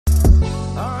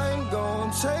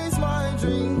chase my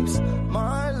dreams.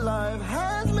 My life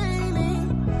has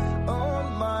meaning.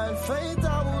 On my faith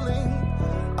I will lean.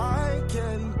 I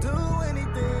can do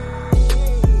anything.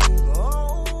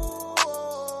 Oh,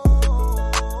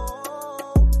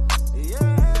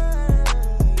 yeah.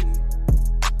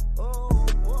 Oh,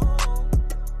 oh,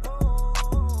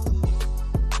 oh.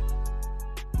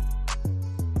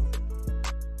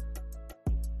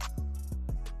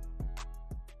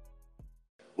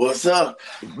 What's up?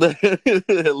 A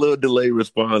little delayed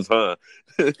response, huh?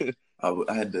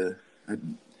 I had to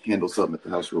handle something at the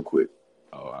house real quick.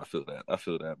 Oh, I feel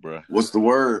that, bro. What's the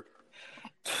word?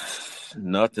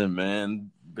 Nothing,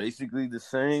 man. Basically the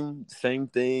same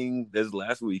thing as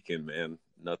last weekend, man.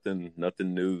 Nothing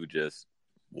new. Just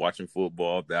watching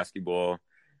football, basketball,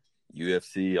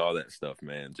 UFC, all that stuff,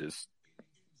 man. Just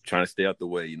trying to stay out the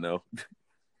way, you know.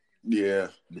 Yeah.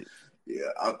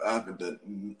 I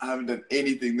haven't done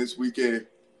anything this weekend.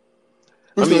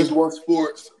 Besides watch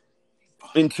sports.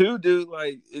 And two, dude,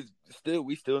 like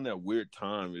we still in that weird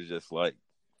time. It's just like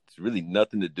it's really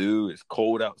nothing to do. It's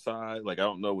cold outside. Like I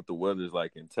don't know what the weather's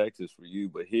like in Texas for you,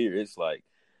 but here it's like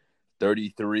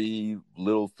 33,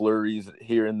 little flurries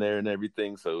here and there and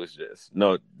everything. So it's just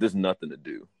there's nothing to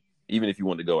do. Even if you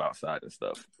want to go outside and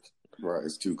stuff. Right,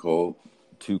 it's too cold.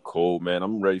 Too cold, man.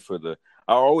 I'm ready for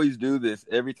I always do this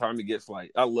every time it gets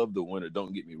I love the winter,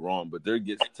 don't get me wrong, but there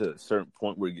gets to a certain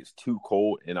point where it gets too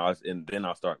cold and then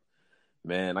I'll start,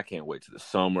 man, I can't wait to the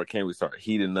summer. Can't we start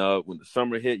heating up? When the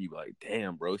summer hit, you be like,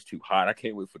 damn, bro, it's too hot. I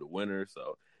can't wait for the winter.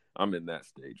 So I'm in that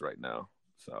stage right now.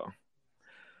 So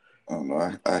I don't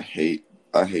know. I hate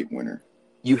winter.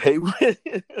 You hate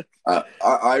winter?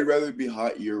 I'd rather be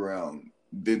hot year round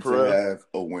than to have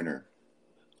a winter.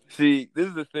 See, this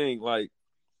is the thing, like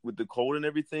with the cold and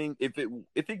everything, if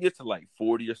it gets to like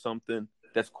 40 or something,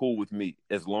 that's cool with me,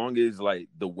 as long as like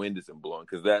the wind isn't blowing.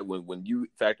 Because that when you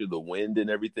factor the wind and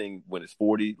everything, when it's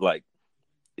 40, like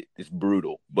it's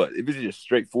brutal. But if it's just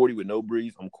straight 40 with no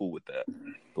breeze, I'm cool with that.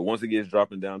 But once it gets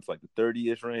dropping down to like the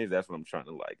 30-ish range, that's when I'm trying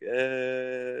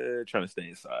to stay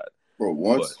inside. Bro,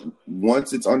 once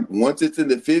it's in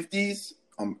the 50s,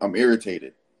 I'm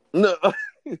irritated. No.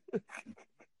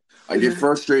 I get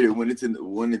frustrated when it's in the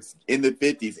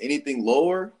 50s. Anything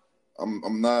lower,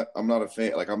 I'm not a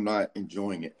fan. Like I'm not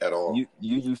enjoying it at all. You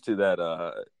used to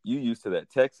that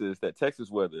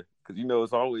Texas weather, because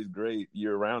it's always great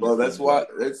year round. Well, that's why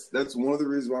that's one of the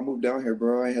reasons why I moved down here,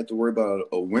 bro. I ain't had to worry about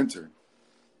a winter.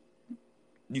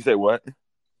 You say what?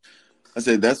 I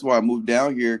said that's why I moved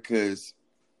down here, because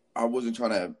I wasn't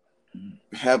trying to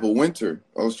have a winter.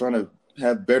 I was trying to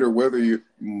have better weather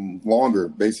longer,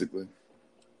 basically.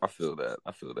 I feel that,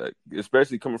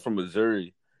 especially coming from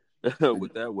Missouri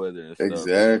with that weather and stuff.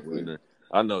 Exactly.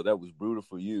 I know that was brutal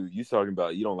for you. You talking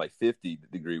about you don't like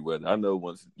 50-degree weather. I know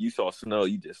once you saw snow,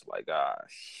 you just like,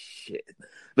 shit.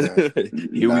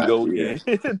 Here we go again.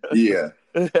 Yeah.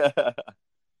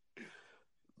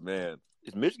 Man,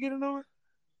 is Mitch getting on?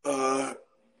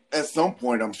 At some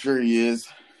point, I'm sure he is.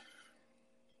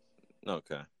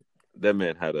 Okay. That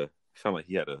man sound like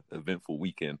he had an eventful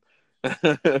weekend.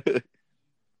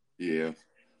 Yeah,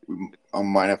 I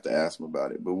might have to ask him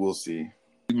about it, but we'll see.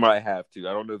 We might have to.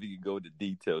 I don't know if you can go into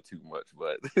detail too much,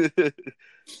 but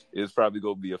it's probably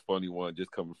going to be a funny one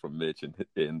just coming from Mitch and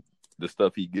the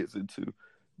stuff he gets into.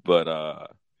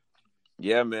 But,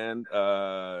 yeah, man,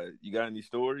 you got any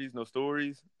stories? No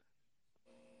stories?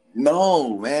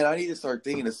 No, man, I need to start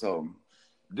thinking of something.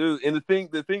 Dude, and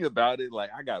the thing about it,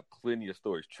 like, I got plenty of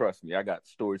stories. Trust me, I got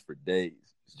stories for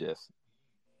days. It's just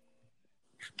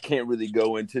can't really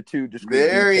go into too discreet.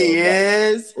 There he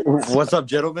is. What's up,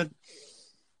 gentlemen?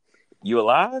 You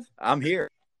alive? I'm here.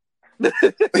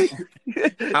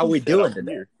 How we doing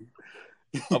today?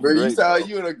 Bro, you sound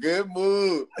you in a good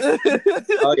mood.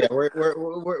 Oh yeah,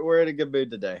 we're in a good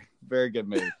mood today. Very good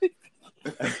mood.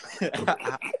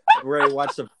 We're ready to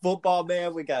watch some football,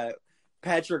 man. We got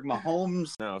Patrick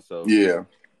Mahomes now, so yeah.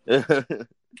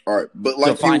 All right, but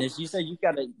like so Finest, you say you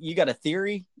got a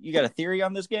theory? You got a theory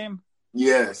on this game?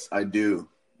 Yes, I do.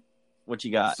 What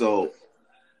you got? So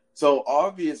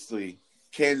obviously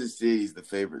Kansas City is the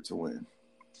favorite to win.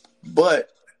 But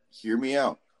hear me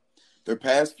out. Their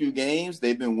past few games,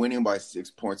 they've been winning by 6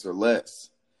 points or less.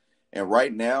 And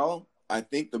right now, I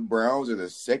think the Browns are the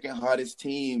second hottest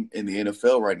team in the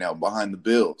NFL right now, behind the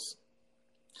Bills.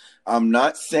 I'm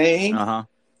not saying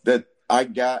that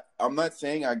I'm not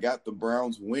saying I got the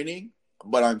Browns winning.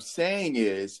 But I'm saying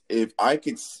is if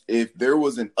there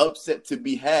was an upset to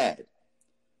be had,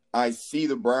 I see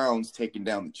the Browns taking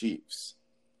down the Chiefs.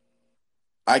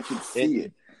 I can see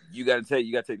it. You got to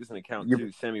take this into account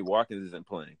too. Sammy Watkins isn't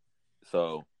playing,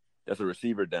 so that's a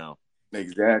receiver down.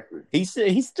 Exactly. He's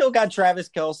still got Travis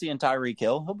Kelce and Tyreek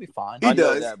Hill. He'll be fine. He I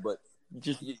know does. that, but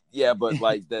Just yeah, but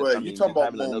like that. I But you mean, talking just about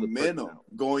having another person momentum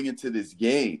out. going into this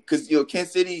game because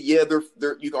Kansas City, yeah,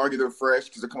 they're you can argue they're fresh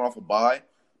because they're coming off a bye,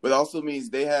 but it also means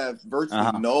they have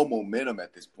virtually no momentum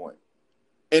at this point,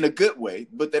 in a good way.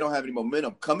 But they don't have any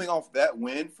momentum coming off that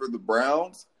win for the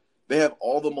Browns. They have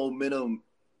all the momentum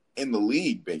in the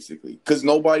league basically because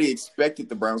nobody expected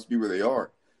the Browns to be where they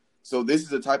are. So this is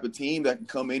the type of team that can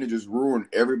come in and just ruin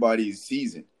everybody's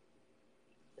season.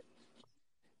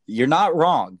 You're not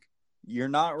wrong. You're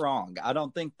not wrong. I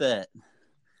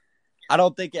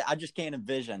just can't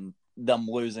envision them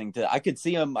losing to. I could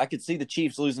see the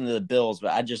Chiefs losing to the Bills,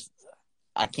 but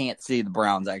I can't see the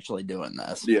Browns actually doing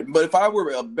this. Yeah, but if I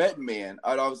were a betting man,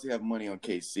 I'd obviously have money on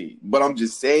KC. But I'm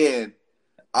just saying,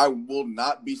 I will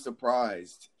not be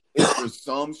surprised if for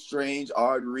some strange,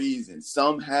 odd reason,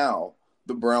 somehow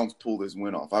the Browns pull this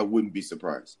win off. I wouldn't be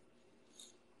surprised.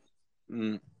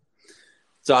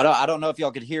 So I don't know if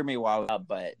y'all could hear me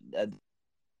but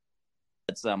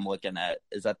that's what I'm looking at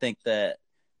is I think that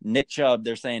Nick Chubb,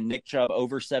 they're saying Nick Chubb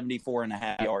over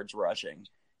 74.5 yards rushing.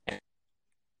 And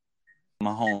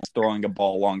Mahomes throwing a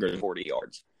ball longer than 40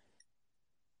 yards.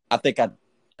 Wait,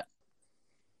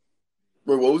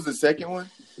 what was the second one?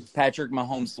 Patrick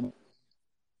Mahomes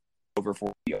over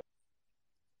 40 yards.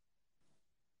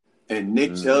 And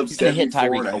Nick Chubb, He's going to hit 74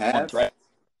 Tyreek and a Hill half. once, right?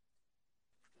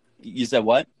 You said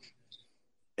what?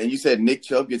 And you said Nick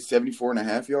Chubb gets 74 and a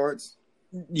half yards?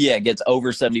 Yeah, gets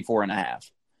over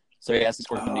 74.5. So he has to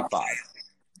score 75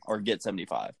 or get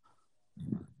 75.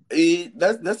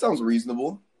 That sounds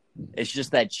reasonable. It's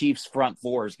just that Chiefs front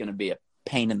four is going to be a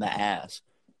pain in the ass.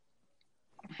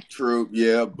 True,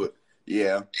 yeah, but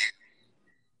yeah.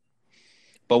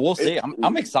 But we'll see.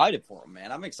 I'm excited for him,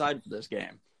 man. I'm excited for this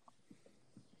game.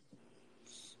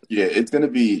 Yeah, it's gonna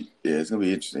be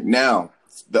interesting. Now,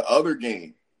 the other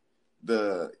game,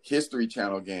 the History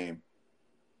Channel game,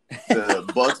 the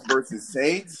Bucks versus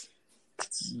Saints.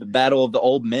 The battle of the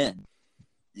old men.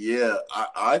 Yeah,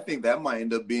 I think that might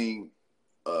end up being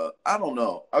I don't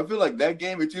know. I feel like that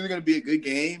game, it's either gonna be a good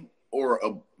game or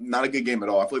not a good game at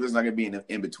all. I feel like there's not gonna be an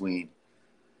in between.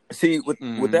 See,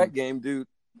 with that game, dude,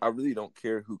 I really don't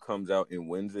care who comes out and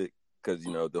wins it because,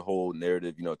 the whole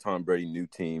narrative, Tom Brady, new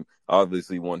team,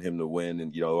 obviously want him to win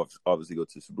and, obviously go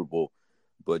to the Super Bowl.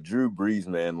 But Drew Brees,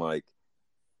 man, like,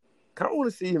 kind of want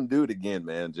to see him do it again,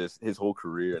 man, just his whole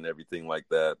career and everything like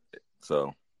that.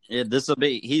 So, yeah, this will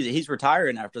be he's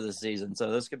retiring after this season,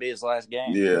 so this could be his last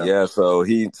game. Yeah. So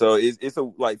it's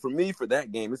a like for me for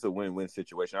that game, it's a win-win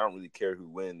situation. I don't really care who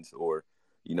wins or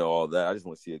all that. I just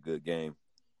want to see a good game.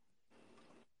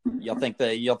 Y'all think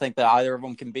that either of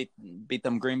them can beat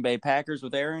them Green Bay Packers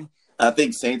with Aaron? I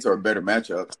think Saints are a better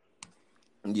matchup.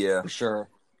 Yeah, for sure.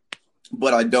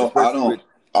 But I don't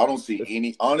see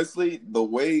any. Honestly, the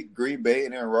way Green Bay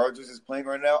and Aaron Rodgers is playing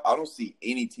right now, I don't see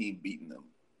any team beating them.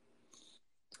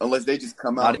 Unless they just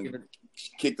come out and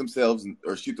kick themselves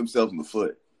or shoot themselves in the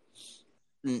foot.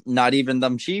 Not even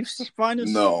them Chiefs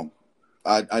finest? No,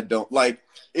 I don't. Like,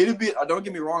 it'd be, don't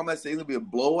get me wrong, I'm not saying it'll be a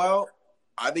blowout.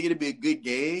 I think it'd be a good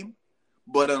game.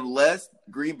 But unless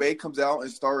Green Bay comes out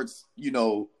and starts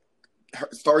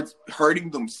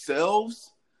hurting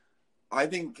themselves, I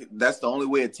think that's the only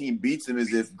way a team beats them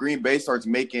is if Green Bay starts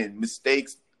making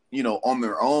mistakes, on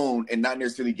their own and not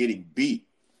necessarily getting beat.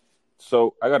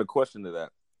 So I got a question to that.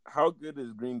 How good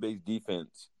is Green Bay's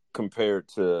defense compared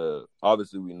to,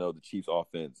 obviously we know the Chiefs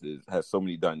offense has so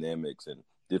many dynamics and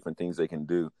different things they can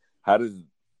do. How does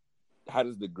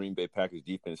the Green Bay Packers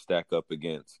defense stack up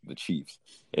against the Chiefs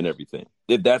and everything?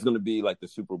 If that's going to be like the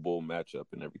Super Bowl matchup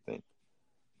and everything.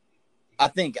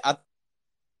 I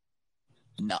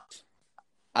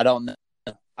don't know.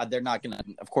 They're not going to,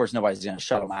 of course, nobody's going to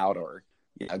shut them out or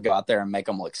go out there and make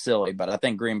them look silly. But I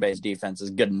think Green Bay's defense is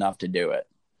good enough to do it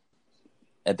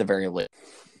at the very least.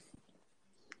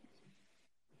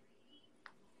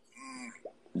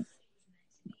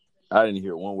 I didn't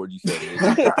hear one word you said.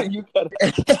 You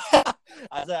got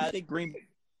I think Green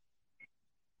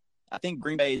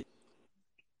Bay.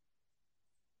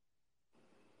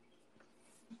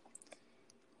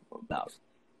 No,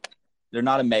 they're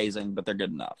not amazing, but they're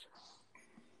good enough.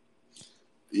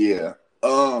 Yeah.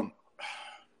 I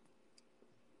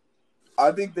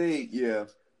think they're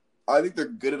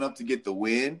good enough to get the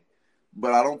win,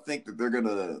 but I don't think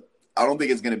that I don't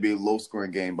think it's gonna be a low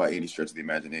scoring game by any stretch of the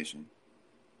imagination.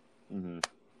 Mm-hmm.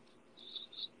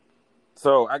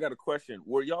 So I got a question.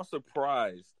 Were y'all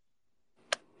surprised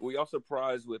were y'all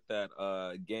surprised with that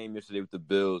game yesterday with the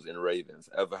Bills and Ravens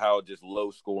of how just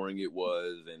low scoring it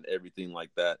was and everything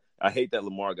like that? I hate that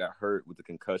Lamar got hurt with the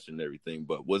concussion and everything,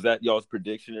 but was that y'all's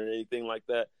prediction or anything like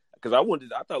that? Because I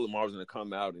thought Lamar was going to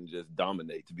come out and just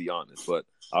dominate, to be honest, but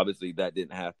obviously that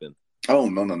didn't happen. Oh,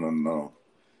 no,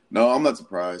 I'm not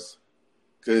surprised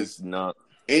because I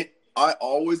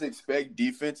always expect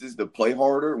defenses to play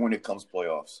harder when it comes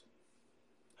playoffs.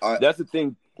 That's the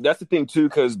thing. That's the thing too,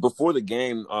 because before the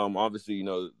game, obviously,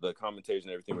 the commentators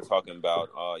and everything were talking about,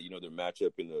 their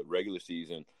matchup in the regular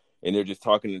season, and they're just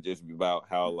talking just about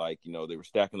how, they were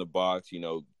stacking the box,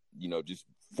 just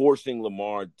forcing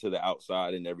Lamar to the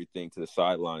outside and everything, to the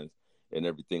sidelines and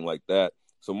everything like that.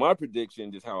 So my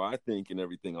prediction, just how I think and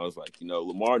everything, I was like,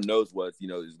 Lamar knows what,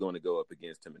 is going to go up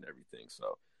against him and everything.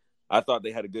 So I thought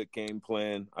they had a good game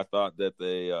plan. I thought that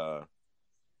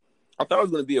I thought it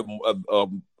was going to be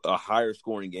a higher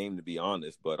scoring game, to be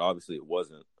honest, but obviously it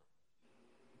wasn't.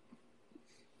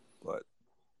 But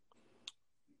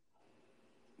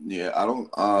yeah, I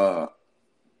don't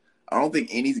think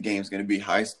any game is going to be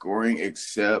high scoring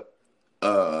except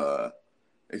the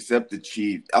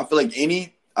Chiefs. I feel like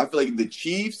the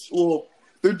Chiefs. Well,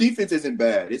 their defense isn't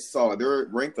bad. It's solid. They're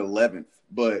ranked 11th,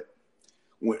 but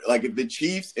if the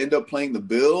Chiefs end up playing the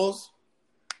Bills,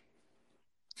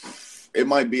 it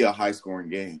might be a high scoring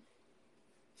game.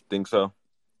 Think so?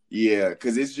 Yeah,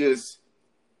 because it's just,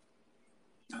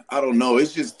 I don't know.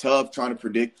 It's just tough trying to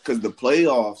predict because the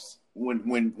playoffs,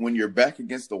 when you're back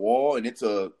against the wall and it's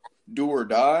a do or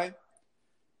die,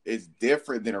 it's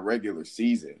different than a regular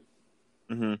season.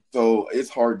 Mm-hmm. So it's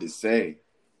hard to say.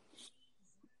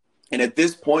 And at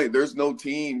this point, there's no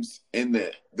teams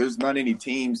there's not any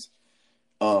teams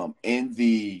in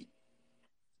the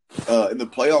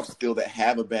playoffs still that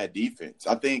have a bad defense.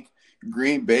 I think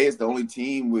Green Bay is the only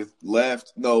team with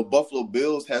left. No, Buffalo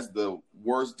Bills has the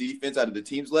worst defense out of the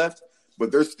teams left,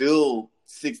 but they're still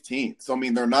 16th. So I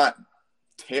mean, they're not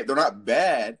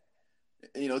bad.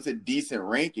 It's a decent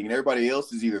ranking, and everybody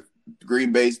else is either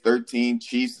Green Bay's 13th,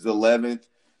 Chiefs is 11th,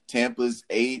 Tampa's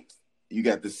 8th. You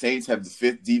got the Saints have the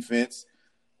 5th defense.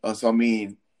 So I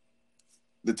mean,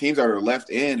 the teams that are left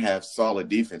in have solid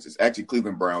defenses. Actually,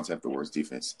 Cleveland Browns have the worst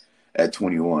defense at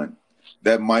 21.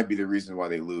 That might be the reason why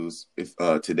they lose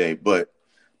today. But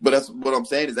that's what I'm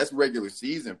saying is that's regular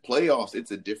season. Playoffs,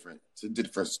 it's a different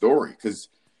story because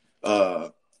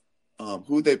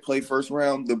who they play first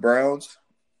round? The Browns.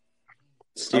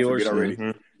 Steelers. I forget already.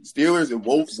 Mm-hmm. Steelers. And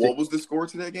what was the score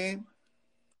to that game?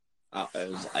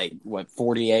 It was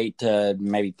 48 to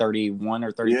maybe 31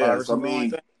 or 35 or something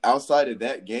like that. Outside of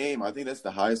that game, I think that's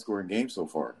the highest scoring game so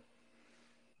far.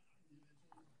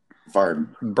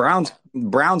 Browns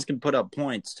can put up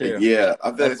points too. Yeah, I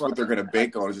think that's what they're going to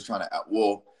bank on, is just trying to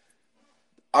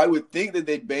I would think that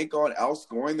they'd bank on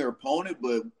outscoring their opponent,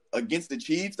 but against the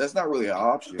Chiefs, that's not really an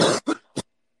option.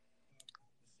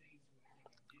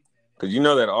 Because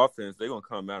that offense, they're going to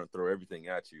come out and throw everything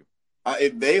at you.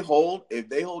 If they hold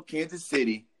Kansas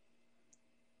City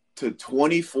to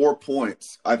 24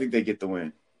 points, I think they get the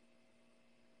win.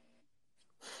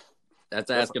 That's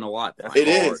asking a lot. It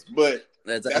is, but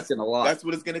that's asking a lot. That's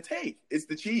what it's going to take. It's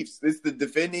the Chiefs. It's the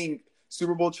defending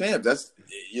Super Bowl champs.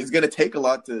 It's going to take a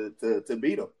lot to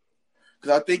beat them.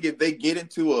 Because I think if they get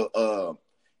into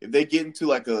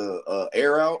like a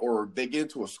air out or they get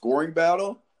into a scoring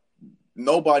battle,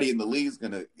 nobody in the league's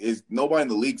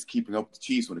keeping up with the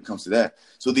Chiefs when it comes to that.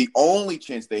 So the only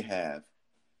chance they have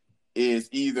is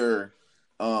either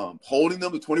holding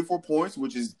them to 24 points,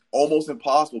 which is almost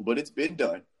impossible, but it's been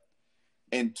done.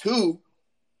 And 2,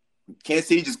 Kansas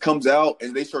City just comes out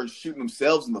and they start shooting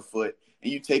themselves in the foot, and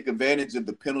you take advantage of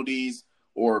the penalties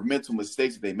or mental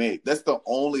mistakes that they make. That's the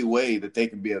only way that they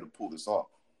can be able to pull this off.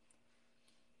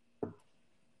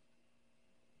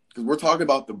 Because we're talking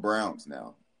about the Browns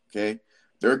now, okay?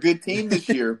 They're a good team this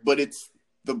year, but it's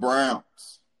the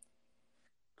Browns.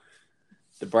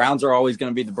 The Browns are always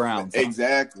going to be the Browns.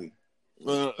 Exactly.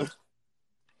 All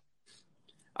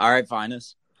right,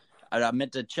 Finest. I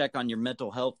meant to check on your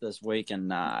mental health this week,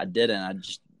 and I didn't. I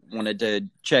just wanted to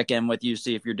check in with you,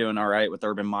 see if you're doing all right with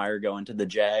Urban Meyer going to the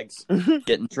Jags,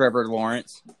 getting Trevor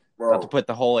Lawrence. About to put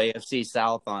the whole AFC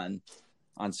South on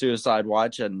suicide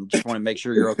watch, and just want to make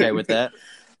sure you're okay with that.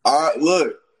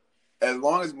 Look, as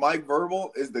long as Mike Vrabel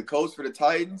is the coach for the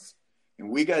Titans, and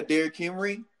we got Derrick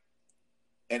Henry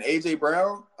and A.J.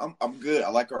 Brown, I'm good. I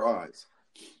like our odds.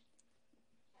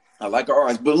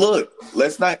 But look,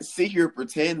 let's not sit here and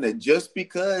pretend that just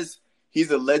because he's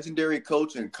a legendary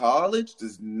coach in college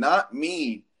does not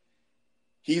mean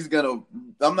he's gonna.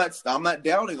 I'm not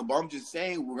doubting him, but I'm just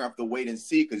saying we're gonna have to wait and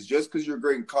see, because just because you're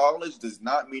great in college does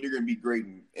not mean you're gonna be great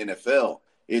in NFL.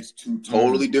 It's two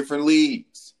totally different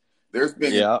leagues. There's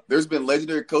been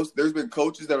legendary coaches. There's been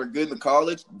coaches that are good in the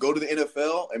college, go to the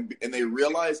NFL, and they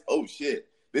realize, oh shit,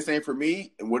 this ain't for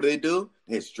me. And what do?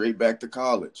 They head straight back to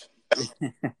college.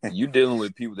 You dealing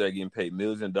with people that are getting paid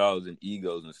millions of dollars in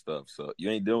egos and stuff. So you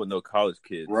ain't dealing with no college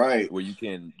kids, right? Where you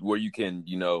can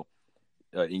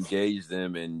engage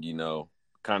them and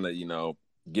kind of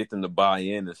get them to buy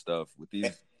in and stuff with these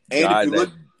guys.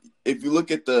 And if you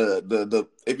look at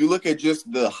if you look at just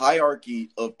the hierarchy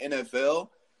of NFL,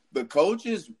 the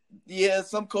coaches,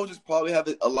 some coaches probably have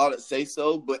a lot of say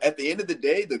so, but at the end of the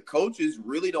day, the coaches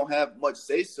really don't have much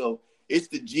say so. It's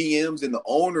the GMs and the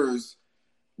owners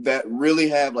that really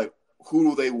have, like, who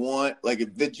do they want? Like,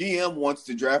 if the GM wants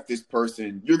to draft this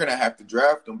person, you're going to have to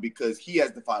draft them because he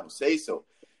has the final say so.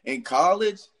 In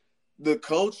college, the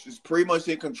coach is pretty much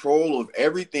in control of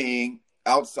everything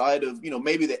outside of,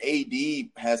 maybe the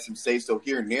AD has some say so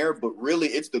here and there, but really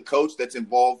it's the coach that's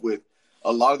involved with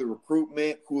a lot of the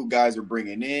recruitment, who guys are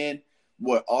bringing in,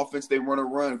 what offense they want to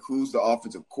run, who's the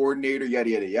offensive coordinator, yada,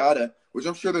 yada, yada, which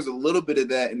I'm sure there's a little bit of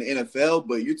that in the NFL,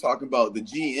 but you're talking about the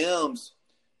GMs.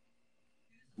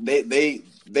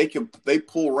 They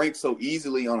pull rank so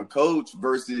easily on a coach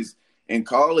versus in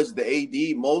college, the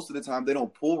AD, most of the time they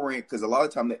don't pull rank because a lot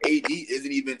of time the AD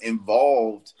isn't even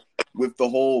involved with the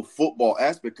whole football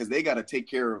aspect because they got to take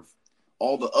care of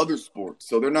all the other sports.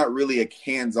 So they're not really a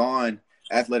hands-on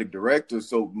athletic director.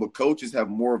 So coaches have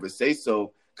more of a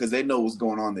say-so because they know what's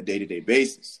going on the day-to-day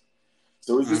basis.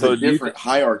 So it's just a different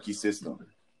hierarchy system.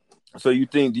 So do you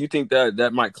think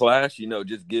that might clash,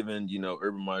 just given,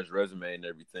 Urban Meyer's resume and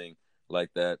everything like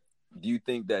that? Do you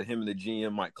think that him and the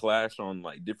GM might clash on,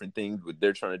 like, different things what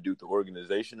they're trying to do with the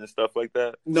organization and stuff like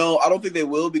that? No, I don't think they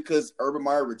will because Urban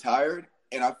Meyer retired.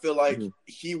 And I feel like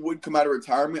he would come out of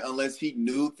retirement unless he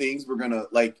knew things were going to,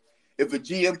 like, if a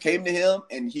GM came to him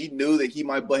and he knew that he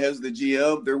might butt heads with the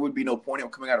GM, there would be no point in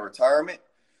him coming out of retirement.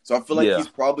 So I feel like he's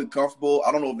probably comfortable.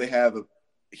 I don't know if they have a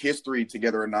history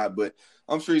together or not, but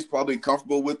I'm sure he's probably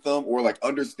comfortable with them or, like,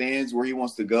 understands where he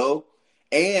wants to go.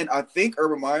 And I think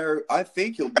Urban Meyer, I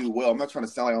think he'll do well. I'm not trying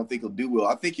to sound like I don't think he'll do well.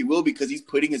 I think he will because he's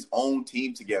putting his own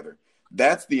team together.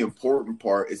 That's the important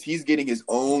part is he's getting his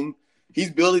own –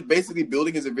 he's basically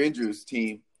building his Avengers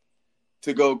team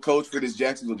to go coach for this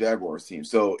Jacksonville Jaguars team.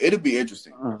 So it'll be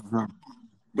interesting. Mm-hmm.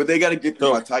 But they got to get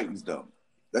through my Titans, though.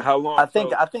 How long?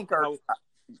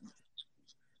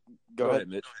 Go ahead,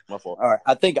 Mitch. My fault. All right.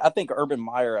 I think Urban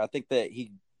Meyer, I think that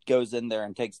he goes in there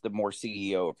and takes the more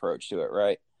CEO approach to it,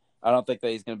 right? I don't think that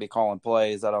he's going to be calling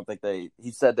plays. I don't think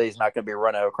he said that he's not going to be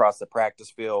running across the practice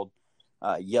field,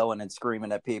 yelling and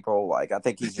screaming at people. Like, I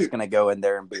think he's just going to go in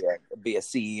there and be a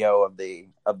CEO of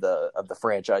the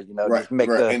franchise, just make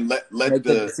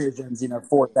the decisions,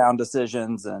 fourth down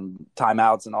decisions and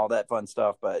timeouts and all that fun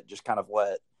stuff. But just kind of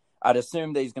I'd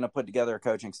assume that he's going to put together a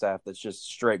coaching staff that's just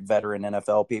straight veteran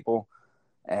NFL people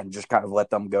and just kind of let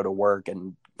them go to work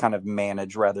and kind of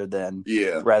manage rather than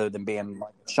being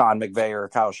like Sean McVay or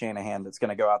Kyle Shanahan that's going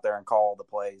to go out there and call all the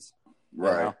plays.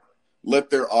 Right. Let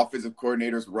their offensive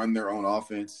coordinators run their own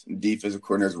offense and defensive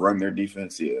coordinators run their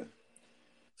defense. Yeah.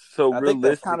 So I think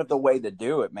that's kind of the way to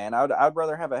do it, man. I'd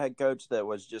rather have a head coach that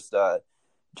was just a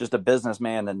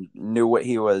businessman and knew what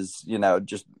he was,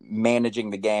 just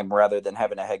managing the game rather than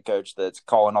having a head coach that's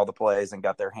calling all the plays and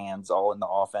got their hands all in the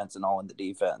offense and all in the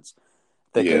defense.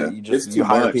 You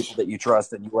hire people that you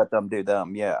trust and you let them do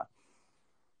them. Yeah.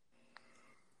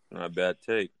 Not a bad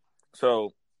take.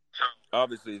 So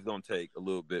obviously it's going to take a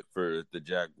little bit for the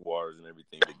Jaguars and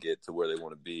everything to get to where they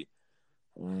want to be.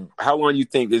 How long do you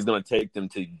think it's going to take them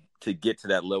to get to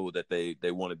that level that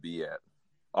they want to be at?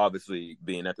 Obviously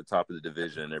being at the top of the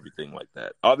division and everything like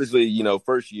that. Obviously,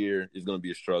 first year is going to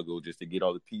be a struggle just to get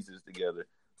all the pieces together.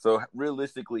 So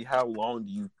realistically, how long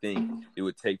do you think it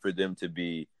would take for them to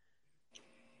be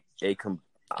I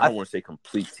don't want to say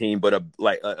complete team, but at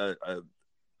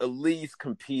least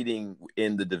competing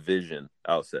in the division,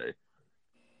 I'll say?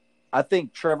 I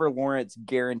think Trevor Lawrence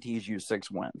guarantees you 6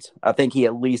 wins. I think he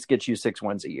at least gets you 6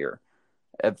 wins a year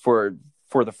for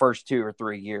the first 2 or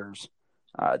 3 years.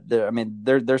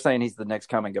 They're saying he's the next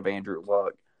coming of Andrew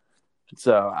Luck.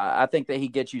 So I think that he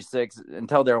gets you 6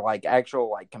 until they're like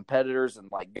actual like competitors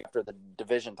and like after the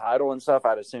division title and stuff.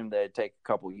 I'd assume they'd take a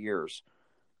couple years.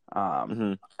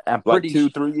 I'm like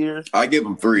 2-3 years. I give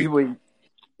them 3.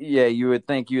 You would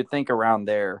think around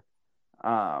there.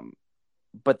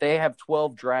 But they have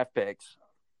 12 draft picks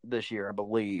this year, I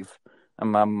believe.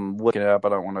 I'm looking it up. I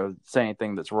don't want to say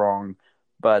anything that's wrong,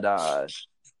 but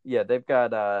they've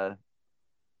got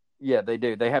Yeah, they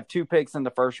do. They have 2 picks in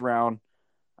the first round,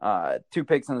 2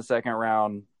 picks in the second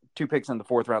round, 2 picks in the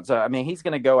fourth round. So, I mean, he's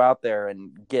going to go out there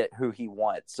and get who he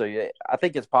wants. So, yeah, I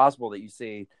think it's possible that you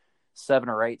see 7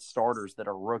 or 8 starters that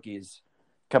are rookies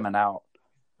coming out.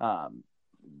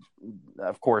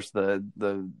 Of course, the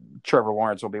Trevor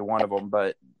Lawrence will be one of them,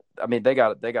 but I mean, they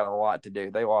got a lot to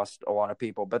do. They lost a lot of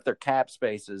people, but their cap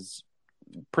space is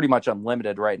pretty much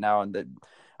unlimited right now, and that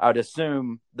I would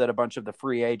assume that a bunch of the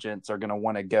free agents are going to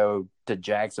want to go to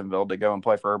Jacksonville to go and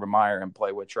play for Urban Meyer and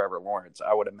play with Trevor Lawrence,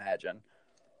 I would imagine.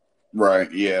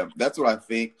 Right, yeah. That's what I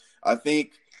think. I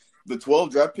think the 12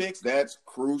 draft picks, that's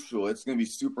crucial. It's going to be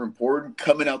super important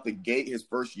coming out the gate his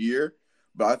first year.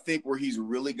 But I think where he's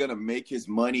really going to make his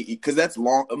money, because that's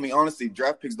long. I mean, honestly,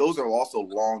 draft picks, those are also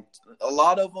long. A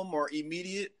lot of them are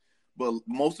immediate, but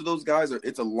most of those guys,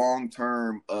 it's a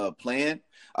long-term plan.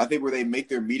 I think where they make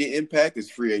their immediate impact is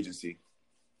free agency.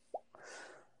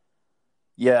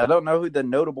 Yeah, I don't know who the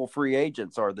notable free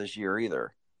agents are this year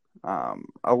either.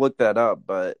 I'll look that up,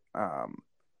 but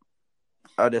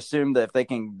I'd assume that if they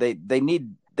can, they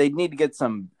need to get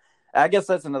some. I guess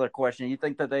that's another question. You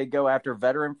think that they go after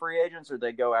veteran free agents or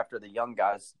they go after the young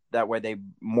guys? That way they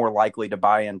more likely to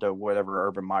buy into whatever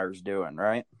Urban Meyer's doing,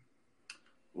 right?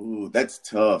 Ooh, that's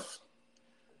tough.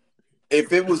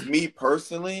 If it was me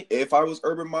personally, if I was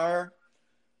Urban Meyer,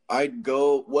 I'd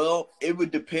go, well, it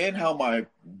would depend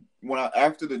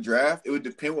after the draft, it would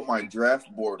depend what my draft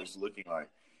board is looking like.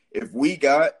 If we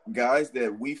got guys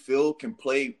that we feel can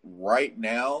play right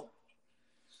now,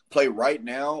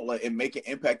 like, and make an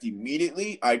impact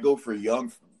immediately, I go for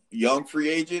young free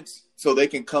agents so they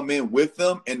can come in with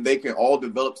them and they can all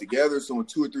develop together. So in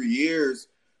 2 or 3 years,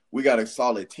 we got a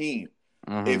solid team.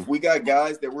 Mm-hmm. If we got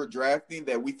guys that we're drafting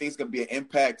that we think is going to be an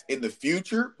impact in the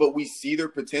future, but we see their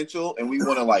potential and we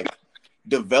want to like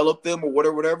develop them or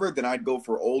whatever, then I'd go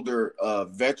for older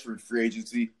veteran free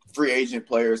agent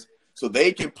players so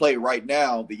they can play right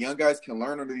now. The young guys can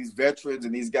learn under these veterans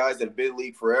and these guys that have been in the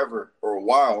league forever or a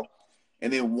while.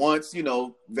 And then once,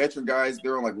 veteran guys,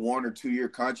 they're on like 1 or 2 year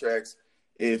contracts.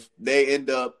 If they end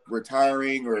up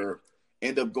retiring or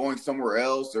end up going somewhere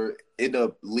else or end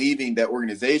up leaving that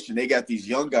organization, they got these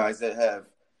young guys that have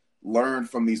learned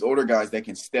from these older guys that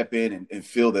can step in and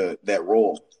fill that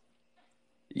role.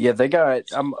 Yeah, they got.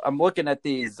 I'm looking at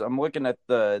these. I'm looking at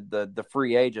the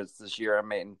free agents this year. I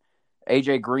mean,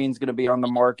 AJ Green's going to be on the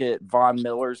market. Von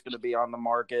Miller's going to be on the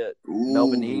market. Ooh.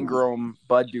 Melvin Ingram,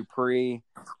 Bud Dupree,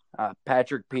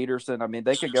 Patrick Peterson. I mean,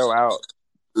 they could go out.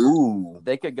 Ooh,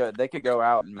 they could go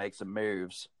out and make some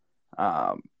moves.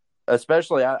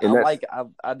 Especially, I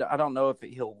don't know if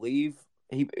he'll leave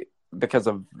because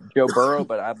of Joe Burrow,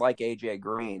 but I'd like AJ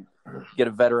Green, get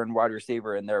a veteran wide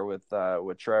receiver in there with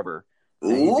Trevor.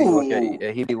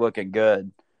 He'd be looking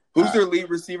good. Who's their lead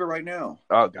receiver right now?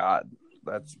 Oh God,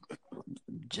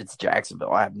 it's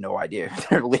Jacksonville. I have no idea who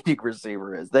their leading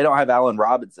receiver is. They don't have Allen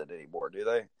Robinson anymore, do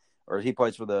they? Or he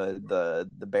plays for the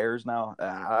Bears now?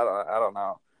 I don't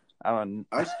know.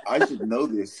 I should know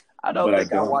this. I don't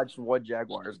think I watched one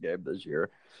Jaguars game this year.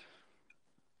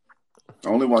 I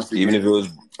only watched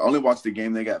the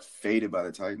game they got faded by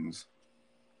the Titans.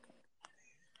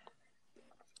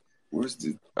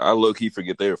 I low-key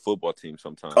forget they're a football team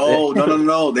sometimes. Oh,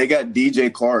 no. They got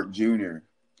DJ Clark Jr.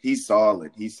 He's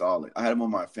solid. I had him on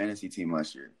my fantasy team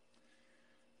last year.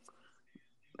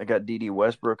 They got D.D.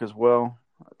 Westbrook as well.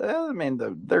 I mean,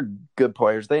 they're good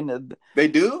players. They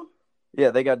do?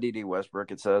 Yeah, they got D.D.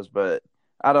 Westbrook, it says, but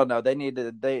I don't know. They need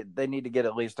to get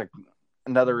at least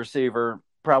another receiver,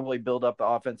 probably build up the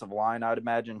offensive line. I'd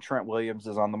imagine Trent Williams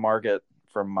is on the market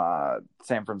from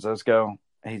San Francisco.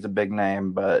 He's a big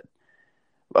name, but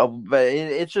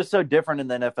it's just so different in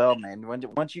the NFL, man.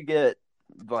 Once you get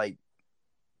like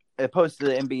opposed to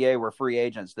the NBA where free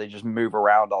agents, they just move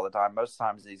around all the time. Most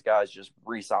times these guys just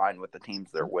re-sign with the teams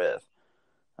they're with.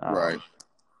 Right.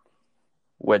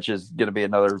 Which is going to be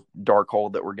another dark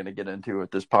hole that we're going to get into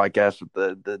with this podcast with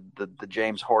the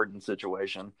James Harden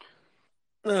situation.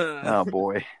 Oh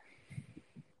boy.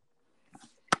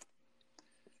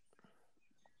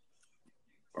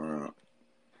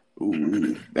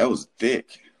 Ooh, that was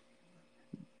thick.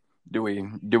 Do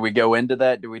we go into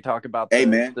that? Do we talk about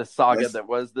the saga that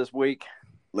was this week?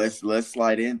 Let's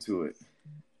slide into it.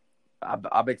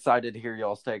 I'm excited to hear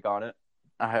y'all's take on it.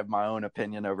 I have my own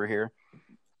opinion over here.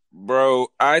 Bro,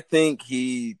 I think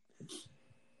he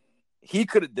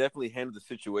could have definitely handled the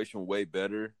situation way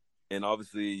better. And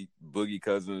obviously Boogie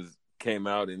Cousins came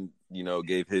out and,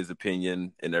 gave his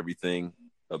opinion and everything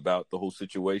about the whole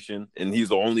situation. And he's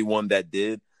the only one that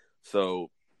did. So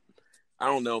I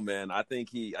don't know, man. I think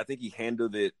he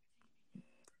handled it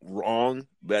wrong,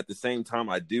 but at the same time,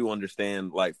 I do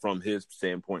understand, like, from his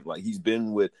standpoint, like he's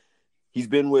been with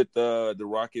the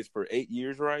Rockets for 8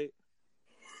 years, right?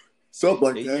 Something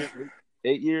like 8 that. years.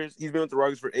 8 years. He's been with the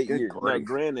Rockets for 8 Good years. grief. Now,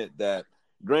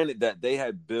 granted that they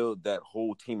had built that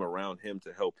whole team around him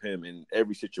to help him, and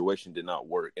every situation did not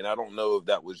work. And I don't know if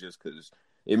that was just because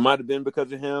it might have been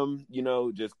because of him,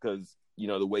 just because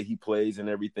the way he plays and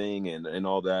everything and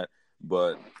all that.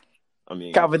 But I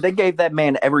mean, Calvin, they gave that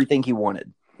man everything he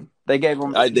wanted. They gave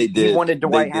him. They did. He wanted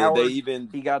Dwight Howard.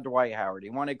 He got Dwight Howard. He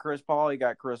wanted Chris Paul. He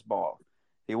got Chris Paul.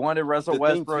 He wanted Russell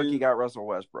Westbrook. He got Russell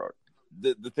Westbrook.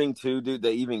 The thing too, dude,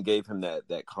 they even gave him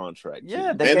that contract.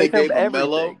 Yeah, too. they gave him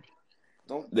Melo.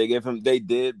 everything. They gave him. They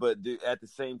did, but dude, at the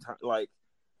same time, like,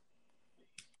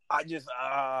 I just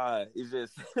it's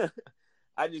just.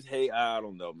 I just hate. I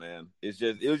don't know, man. It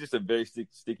was just a very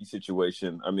sticky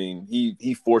situation. I mean,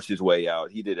 he forced his way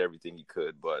out. He did everything he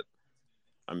could, but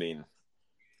I mean,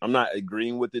 I'm not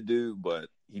agreeing with the dude, but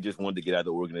he just wanted to get out of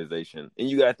the organization. And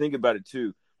you got to think about it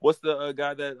too. What's the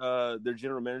guy that their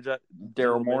general manager,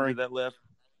 Daryl Morey, that left?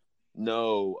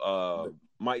 No,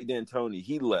 Mike D'Antoni.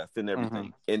 He left and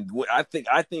everything. Mm-hmm. And I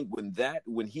think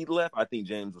when he left, I think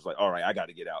James was like, "All right, I got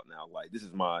to get out now. Like this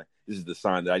is the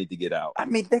sign that I need to get out." I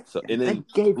mean, they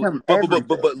gave him everything.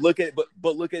 But look at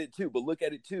it too.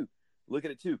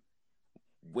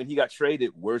 When he got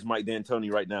traded, where's Mike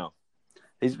D'Antoni right now?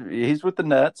 He's with the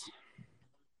Nets.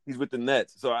 He's with the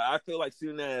Nets. So I feel like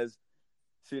soon as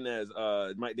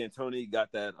Mike D'Antoni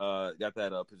got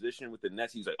that position with the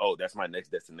Nets, he's like, "Oh, that's my next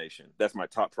destination. That's my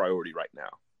top priority right now."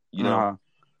 Uh-huh.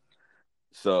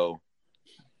 So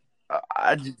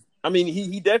I mean,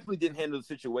 he definitely didn't handle the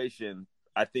situation,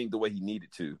 I think, the way he needed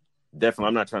to. Definitely,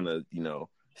 I'm not trying to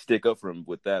stick up for him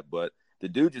with that, but the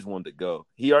dude just wanted to go.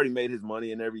 He already made his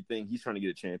money and everything. He's trying to get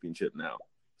a championship now.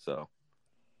 So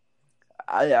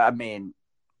I mean,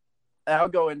 I'll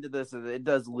go into this. It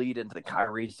does lead into the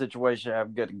Kyrie situation.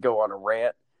 I'm going to go on a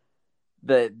rant.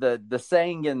 The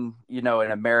saying in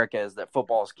America is that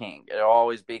football is king. It'll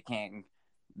always be king.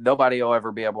 Nobody will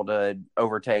ever be able to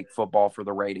overtake football for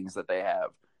the ratings that they have.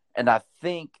 And I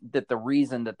think that the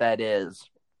reason that is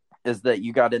that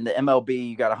you got in the MLB,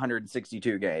 you got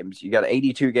 162 games. You got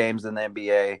 82 games in the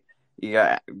NBA. You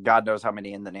got God knows how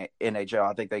many in the NHL.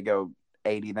 I think they go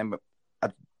 80.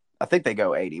 I think they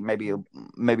go 80,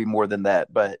 maybe more than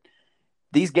that. But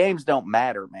these games don't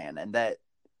matter, man. And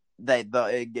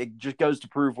it just goes to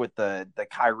prove with the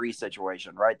Kyrie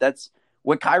situation, right? That's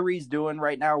what Kyrie's doing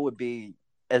right now would be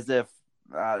as if,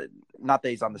 not that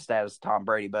he's on the status of Tom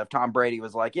Brady, but if Tom Brady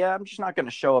was like, yeah, I'm just not going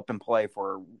to show up and play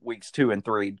for weeks 2 and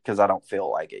 3 because I don't feel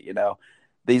like it,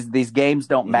 These games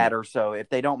don't matter. So if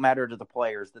they don't matter to the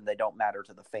players, then they don't matter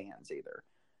to the fans either.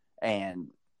 And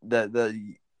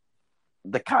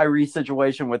the Kyrie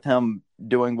situation with him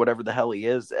doing whatever the hell he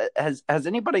is, has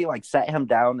anybody sat him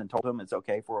down and told him it's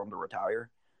okay for him to retire?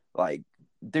 Like,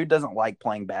 dude doesn't like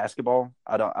playing basketball.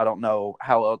 I don't know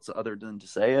how else other than to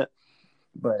say it.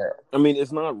 But I mean,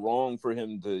 it's not wrong for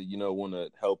him to, want to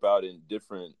help out in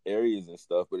different areas and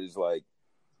stuff, but it's like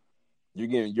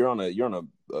you're on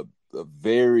a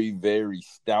very, very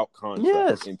stout contract,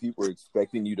 yes, and people are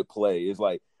expecting you to play. It's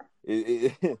like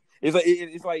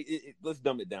let's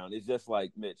dumb it down. It's just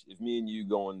like, Mitch, if me and you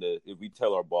if we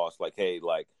tell our boss like, hey,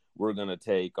 like, we're gonna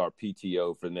take our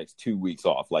PTO for the next 2 weeks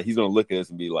off, like, he's gonna look at us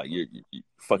and be like, you're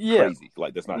fucking crazy.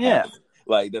 Like, that's not happening.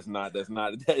 Like, that's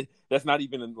not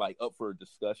even up for a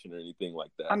discussion or anything like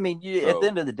that. I mean, at the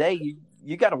end of the day,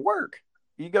 you got to work.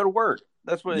 You go to work.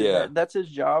 That's what. That's his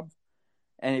job.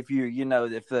 And if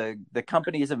if the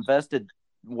company has invested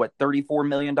 $34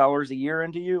 million a year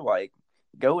into you, like,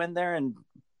 go in there and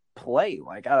play.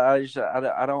 Like, I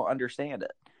don't understand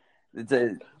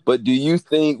it. But do you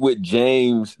think with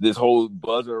James, this whole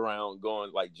buzz around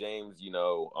going like James,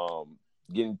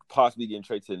 possibly getting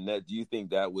traded to the Nets, do you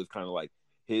think that was kind of like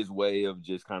his way of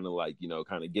just kind of like,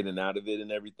 kind of getting out of it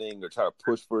and everything, or try to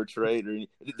push for a trade? Or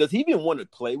does he even want to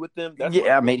play with them?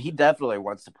 I mean, he definitely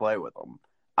wants to play with them.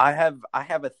 I have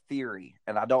a theory,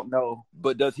 and I don't know.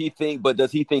 But does he think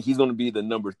he's going to be the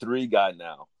number 3 guy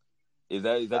now? Is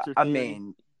that your theory? I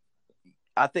mean,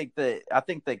 I think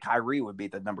that Kyrie would be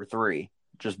the number 3,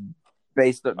 just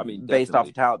based off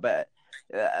of talent. But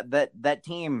that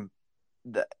team,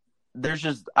 there's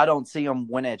just, I don't see him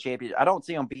winning a championship. I don't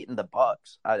see him beating the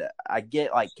Bucks. I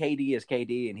get, like, KD is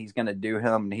KD, and he's going to do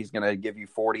him, and he's going to give you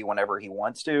 40 whenever he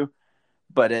wants to.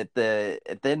 But at the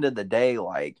end of the day,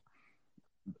 like,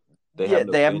 they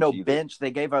have no bench.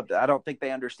 They gave up. I don't think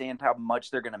they understand how much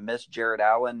they're going to miss Jared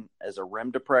Allen as a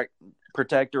rim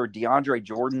protector. DeAndre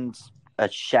Jordan's a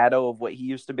shadow of what he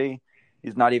used to be.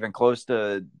 He's not even close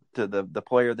to to the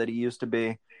player that he used to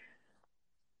be.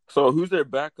 So who's their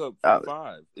backup for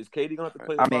 5? Is KD gonna have to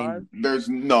play the 5? There's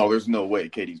no way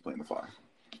KD's playing the 5.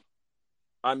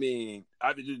 I mean,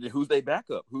 who's their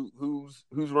backup? Who's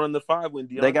running the 5 when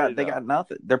they got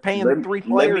nothing? They're paying 3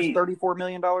 players $34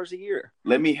 million a year.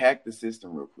 Let me hack the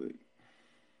system real quick.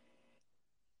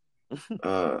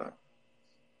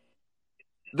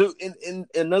 Dude, and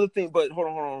another thing, but hold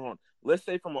on. Let's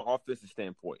say from an offensive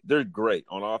standpoint, they're great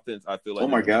on offense. I feel like, oh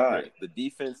my god, great. The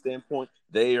defense standpoint,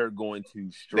 they are going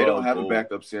to struggle. They don't have a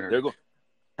backup center. They're going.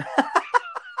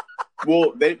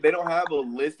 Well, they don't have a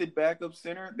listed backup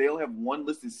center. They only have one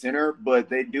listed center, but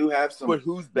they do have some. But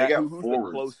who's the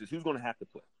closest? Who's going to have to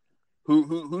play?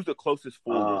 Who's the closest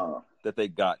forward that they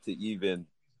got to even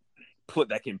put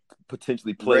that can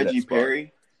potentially play? Reggie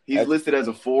Perry. He's listed as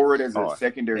a forward, as a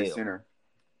secondary center.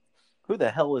 Who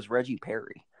the hell is Reggie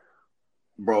Perry?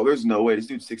 Bro, there's no way. This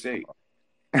dude's 6'8".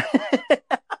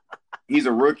 He's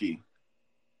a rookie.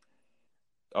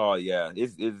 Oh yeah,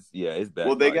 it's bad.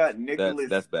 Well, they got Nicholas.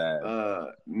 That's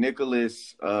bad.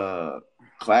 Nicholas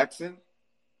Claxton.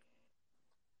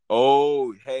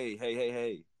 Oh,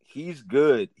 hey. He's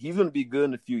good. He's going to be good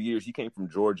in a few years. He came from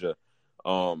Georgia.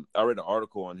 I read an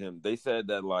article on him. They said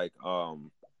that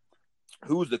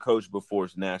who was the coach before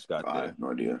Nash got there? I have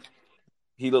no idea.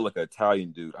 He looked like an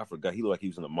Italian dude. I forgot. He looked like he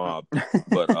was in a mob.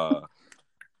 But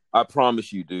I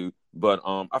promise you, dude. But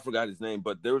I forgot his name.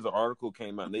 But there was an article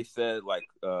came out, and they said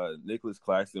Nicholas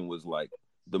Claxton was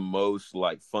the most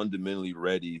fundamentally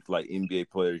ready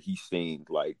NBA player he's seen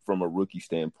from a rookie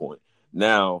standpoint.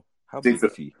 Now, how big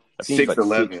is he? I think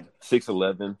 6'11".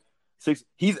 6'11".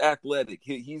 He's athletic.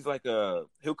 He's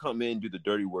he'll come in, do the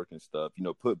dirty work and stuff.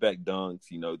 Put back dunks.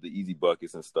 The easy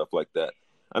buckets and stuff like that.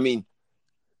 I mean,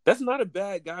 that's not a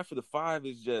bad guy for the 5.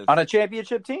 It's just on a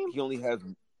championship team. He only has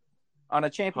on a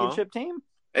championship team.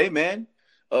 Hey man,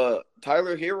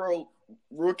 Tyler Hero,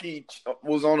 rookie,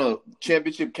 was on a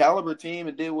championship caliber team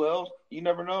and did well. You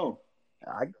never know.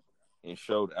 And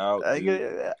showed out.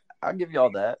 I'll give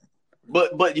y'all that.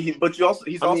 But he's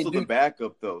also the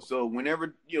backup though. So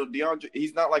whenever DeAndre,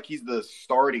 he's not like he's the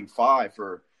starting 5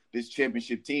 for this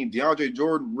championship team. DeAndre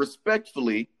Jordan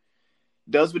respectfully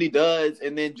does what he does,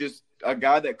 and then just a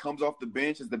guy that comes off the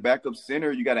bench as the backup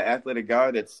center. You got an athletic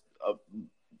guy that's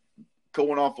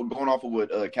going off of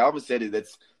what Calvin said,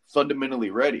 that's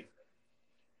fundamentally ready.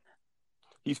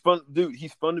 He's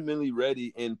fundamentally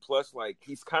ready, and plus,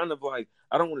 he's kind of I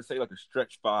don't want to say a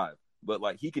stretch 5,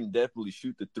 but he can definitely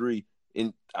shoot the 3,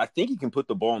 and I think he can put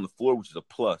the ball on the floor, which is a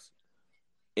plus.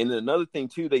 And then another thing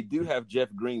too, they do have Jeff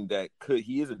Green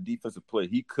he is a defensive player.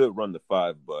 He could run the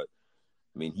 5, but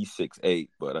I mean he's 6'8",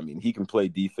 but I mean he can play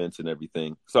defense and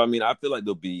everything. So I mean I feel like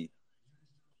they'll be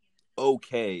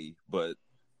okay, but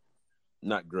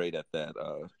not great at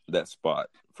that spot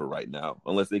for right now,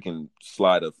 unless they can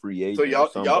slide a free agent. So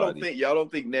y'all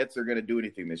don't think Nets are going to do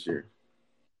anything this year?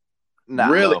 Nah,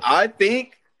 really? No. I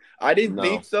didn't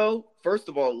think so. First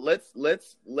of all, let's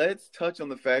touch on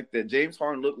the fact that James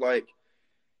Harden looked like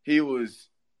he was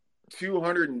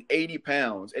 280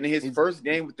 pounds, and in his first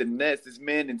game with the Nets, this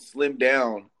man had slimmed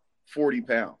down 40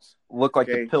 pounds. Looked like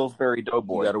the Pillsbury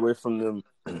Doughboy. You got away from them.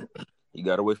 You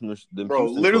got away from them. Bro,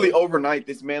 literally overnight,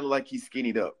 this man looked like he's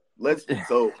skinnied up.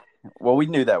 Well, we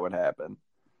knew that would happen.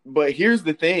 But here's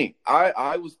the thing.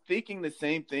 I was thinking the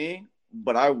same thing,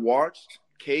 but I watched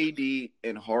KD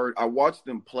and Harden. I watched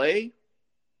them play.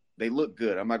 They look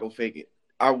good. I'm not gonna fake it.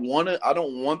 I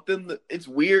don't want them to. It's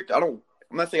weird. I'm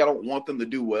not saying I don't want them to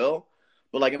do well,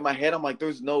 but in my head, I'm like,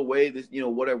 there's no way this,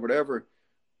 whatever.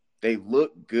 They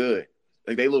look good.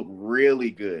 They look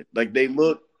really good. They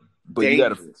look. But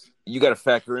dangerous. you gotta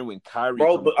factor in when Kyrie.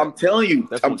 Bro, but I'm telling you,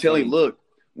 you, look,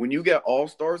 when you get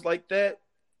all-stars like that,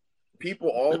 people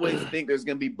always think there's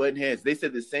gonna be button heads. They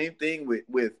said the same thing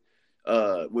with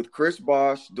Chris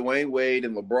Bosh, Dwayne Wade,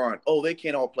 and LeBron. Oh, they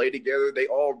can't all play together. They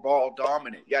all ball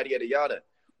dominant. Yada yada yada.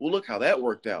 Well, look how that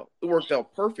worked out. It worked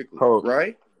out perfectly,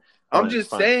 right? I'm just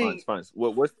saying. Fine.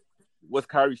 What's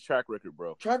Kyrie's track record,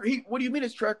 bro? What do you mean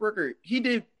his track record? He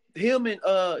did him and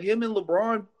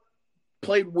LeBron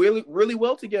played really, really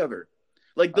well together.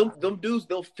 Them dudes,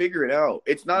 they'll figure it out.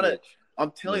 It's not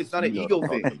I'm telling you, it's not an ego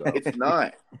thing. It's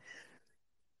not.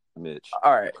 Mitch.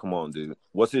 All right. Come on, dude.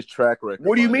 What's his track record?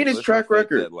 What do you mean his track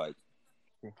record?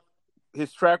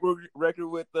 His track record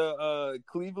with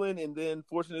Cleveland, and then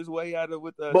forcing his way out of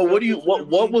with. But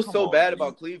what was so bad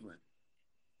about Cleveland?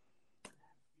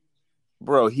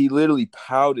 Bro, he literally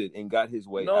pouted and got his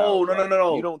way out.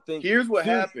 No. You don't think? Here's what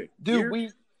happened,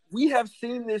 dude. We have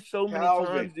seen this so many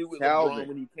times, dude, with LeBron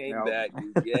when he came back,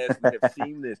 dude. Yes, we have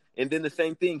seen this. And then the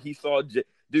same thing, he saw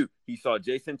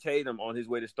Jason Tatum on his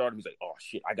way to start him. He's like, oh,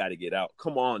 shit, I got to get out.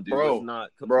 Come on, dude.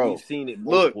 Bro, we've seen it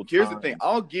multiple here's times. the thing.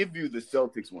 I'll give you the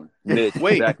Celtics one. Mitch,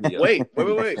 wait.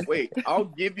 Wait. I'll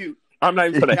give you. I'm not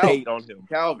even going to hate on him.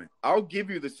 Calvin, I'll give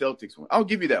you the Celtics one. I'll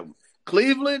give you that one.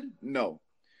 Cleveland, no.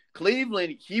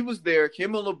 Cleveland, he was there.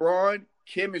 Him and LeBron,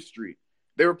 chemistry.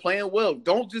 They were playing well.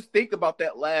 Don't just think about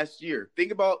that last year.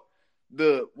 Think about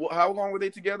how long were they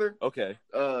together? Okay.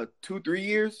 2-3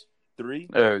 years? 3?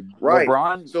 Right.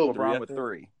 LeBron with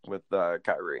 3 with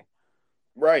Kyrie.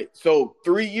 Right. So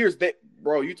 3 years.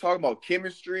 Bro, you talking about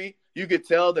chemistry. You could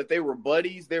tell that they were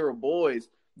buddies. They were boys.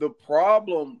 The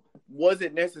problem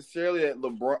wasn't necessarily that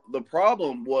LeBron. The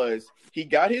problem was he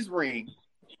got his ring.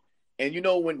 And you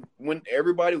know, when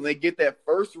they get that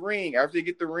first ring, after they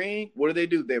get the ring, what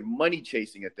do? They're money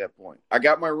chasing at that point. I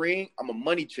got my ring, I'm a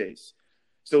money chase.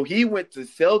 So he went to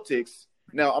Celtics.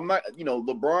 Now, I'm not,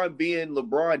 LeBron being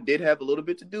LeBron did have a little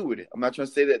bit to do with it. I'm not trying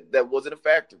to say that wasn't a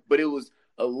factor, but it was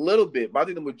a little bit. But I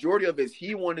think the majority of it is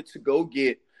he wanted to go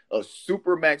get a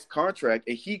super max contract,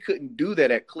 and he couldn't do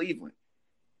that at Cleveland.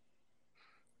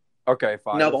 Okay,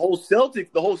 fine. Now the whole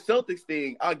Celtics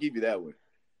thing, I'll give you that one.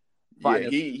 Fine. Yeah,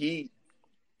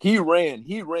 he ran.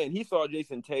 He saw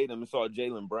Jason Tatum and saw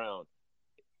Jaylen Brown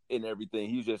and everything.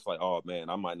 He was just like, oh man,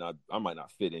 I might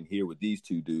not fit in here with these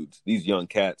two dudes. These young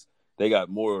cats, they got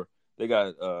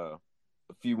a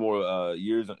few more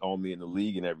years on me in the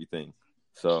league and everything.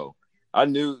 So I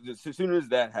knew as soon as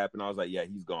that happened, I was like, yeah,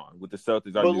 he's gone with the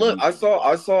Celtics. But look, I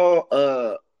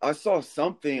saw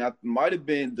something. I might have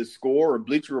been the Score or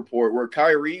Bleacher Report where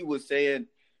Kyrie was saying,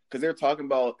 because they're talking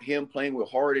about him playing with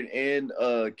Harden and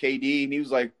KD, and he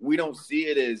was like, we don't see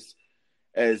it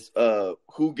as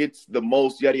who gets the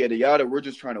most, yada yada yada. We're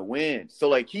just trying to win. So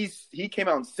like he came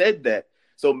out and said that.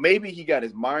 So maybe he got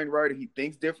his mind right or he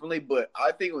thinks differently. But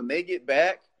I think when they get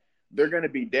back, they're gonna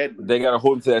be deadly. They gotta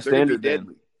hold him to that standard.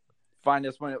 Deadly. Find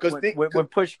this when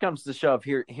push comes to shove.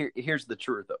 Here's the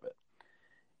truth of it.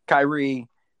 Kyrie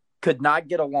could not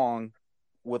get along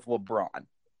with LeBron.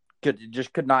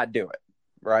 Could not do it.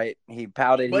 Right? He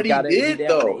pouted. But he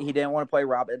didn't want to play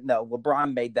Robin. No,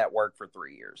 LeBron made that work for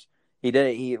 3 years. He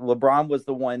did. LeBron was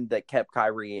the one that kept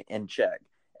Kyrie in check,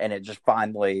 and it just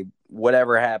finally,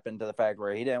 whatever happened to the fact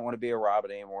where he didn't want to be a Robin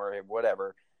anymore,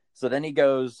 whatever. So then he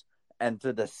goes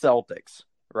into the Celtics,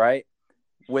 right?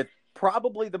 With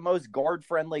probably the most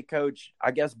guard-friendly coach, I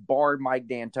guess, bar Mike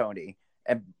D'Antoni,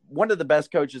 and one of the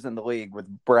best coaches in the league with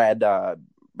Brad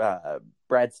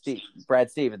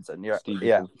Stevenson.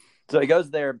 Yeah. So he goes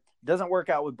there, doesn't work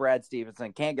out with Brad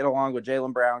Stevenson, can't get along with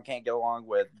Jaylen Brown, can't get along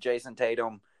with Jason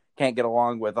Tatum, can't get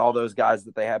along with all those guys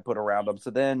that they had put around him. So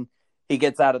then he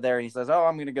gets out of there and he says, oh,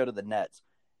 I'm going to go to the Nets.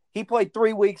 He played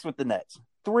 3 weeks with the Nets,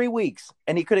 3 weeks,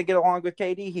 and he couldn't get along with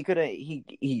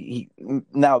KD.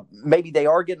 Now maybe they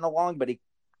are getting along, but he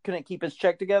couldn't keep his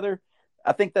check together.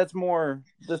 I think that's more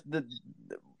just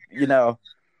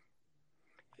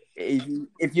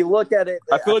if you look at it,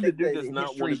 I feel like the dude does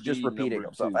not want to just repeating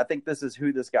himself. 2. I think this is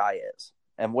who this guy is.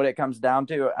 And what it comes down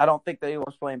to, I don't think they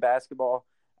was playing basketball.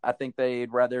 I think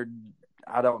they'd rather,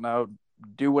 I don't know,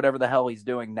 do whatever the hell he's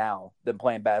doing now than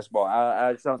playing basketball.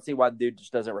 I just don't see why the dude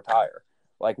just doesn't retire.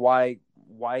 Like, why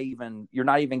even, you're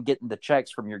not even getting the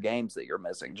checks from your games that you're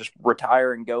missing. Just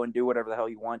retire and go and do whatever the hell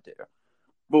you want to.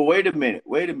 But wait a minute.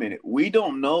 We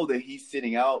don't know that he's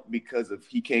sitting out because of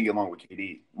he can't get along with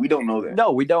KD. We don't know that.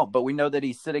 No, we don't. But we know that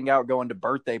he's sitting out going to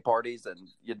birthday parties and,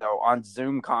 on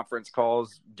Zoom conference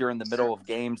calls during the middle of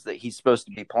games that he's supposed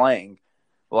to be playing.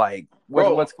 Like,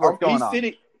 what's going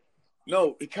on?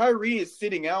 No, Kyrie is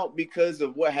sitting out because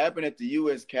of what happened at the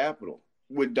U.S. Capitol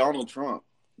with Donald Trump.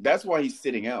 That's why he's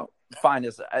sitting out. Fine.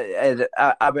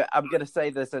 I'm going to say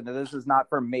this, and this is not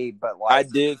for me, but like I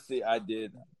did.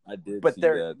 But see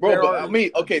there, that. Bro,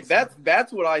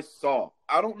 that's what I saw.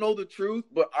 I don't know the truth,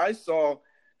 but I saw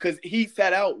because he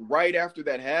sat out right after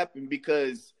that happened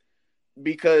because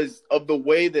of the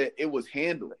way that it was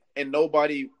handled, and the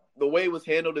way it was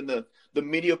handled in the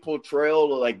media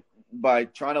portrayal, like by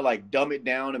trying to like dumb it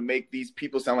down and make these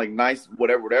people sound like nice,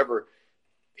 whatever.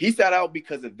 He sat out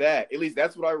because of that. At least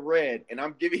that's what I read, and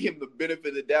I'm giving him the benefit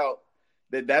of the doubt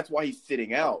that's why he's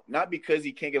sitting out, not because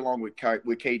he can't get along with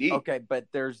KD. Okay, but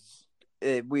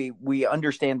we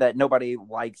understand that nobody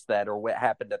likes that or what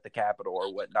happened at the Capitol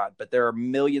or whatnot. But there are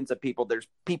millions of people. There's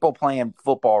people playing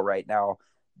football right now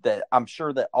that I'm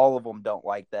sure that all of them don't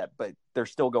like that, but they're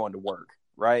still going to work,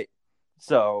 right?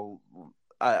 So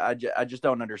I just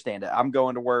don't understand it. I'm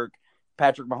going to work,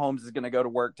 Patrick Mahomes is going to go to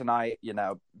work tonight.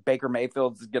 Baker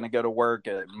Mayfield is going to go to work.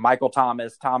 Michael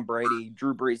Thomas, Tom Brady,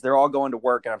 Drew Brees, they're all going to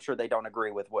work, and I'm sure they don't agree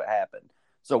with what happened.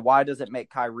 So why does it make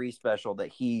Kyrie special that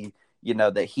he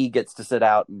gets to sit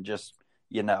out and just,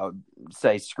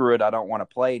 say, screw it, I don't want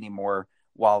to play anymore,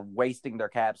 while wasting their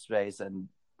cap space and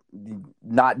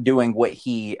not doing what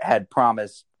he had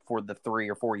promised for the 3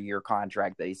 or 4 year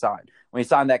contract that he signed. When he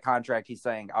signed that contract, he's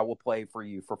saying, I will play for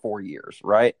you for 4 years,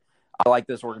 right? I like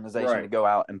this organization to go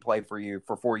out and play for you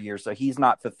for 4 years. So he's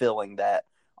not fulfilling that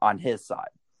on his side.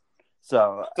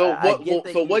 So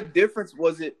what difference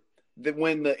was it that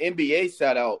when the NBA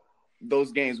sat out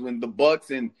those games, when the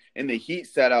Bucks and the Heat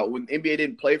sat out, when NBA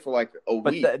didn't play for like a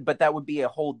week? But that would be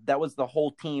that was the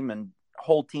whole team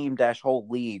whole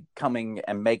league coming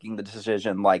and making the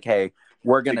decision like, hey,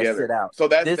 we're going to sit out. So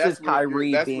this is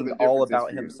Kyrie being all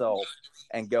about himself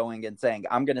and going and saying,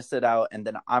 I'm going to sit out, and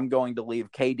then I'm going to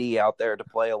leave KD out there to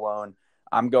play alone.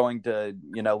 I'm going to,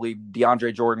 leave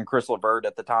DeAndre Jordan, Chris LeVert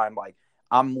at the time. Like,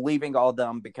 I'm leaving all of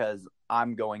them because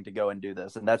I'm going to go and do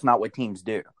this. And that's not what teams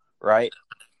do, right?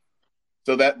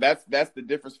 So that's the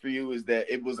difference for you, is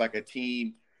that it was like a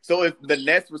team. So if the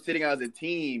Nets were sitting out as a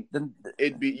team, then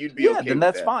you'd be okay. Then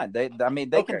that's fine. They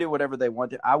can do whatever they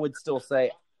want to. I would still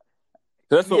say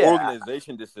that's an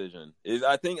organization decision.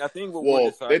 I think what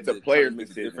we're deciding, it's a player's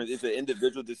decision. It's an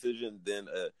individual decision.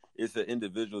 It's an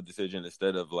individual decision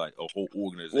instead of like a whole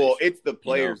organization. Well, it's the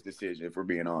player's decision, if we're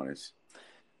being honest.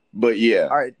 But yeah.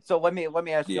 All right. So let me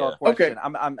ask you a question.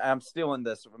 Okay. I'm stealing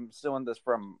this. I'm stealing this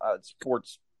from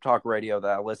sports talk radio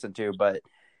that I listen to. But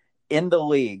in the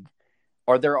league,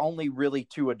 are there only really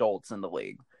 2 adults in the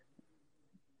league?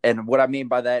 And what I mean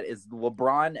by that is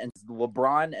LeBron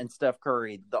and Steph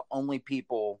Curry, the only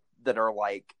people that are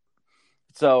like,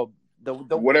 so the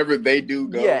whatever they do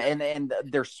goes. Yeah, and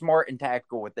they're smart and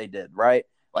tactical what they did, right?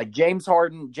 Like James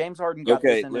Harden got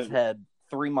this in his head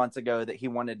 3 months ago that he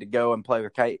wanted to go and play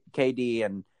with KD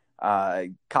and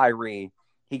Kyrie.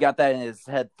 He got that in his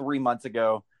head 3 months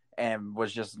ago and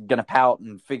was just going to pout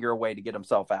and figure a way to get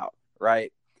himself out,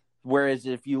 right? Whereas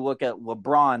if you look at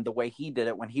LeBron, the way he did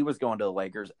it when he was going to the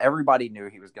Lakers, everybody knew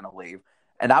he was going to leave.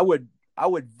 And I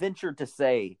would venture to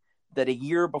say that a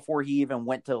year before he even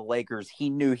went to the Lakers, he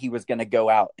knew he was going to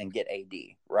go out and get AD,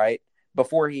 right?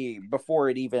 Before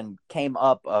it even came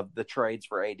up of the trades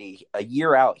for AD, a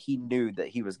year out, he knew that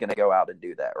he was going to go out and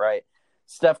do that, right?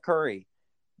 Steph Curry,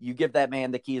 you give that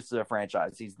man the keys to the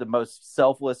franchise. He's the most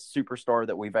selfless superstar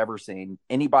that we've ever seen.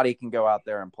 Anybody can go out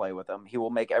there and play with him. He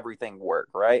will make everything work,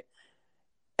 right?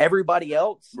 Everybody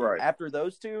else, after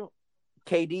those 2,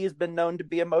 KD has been known to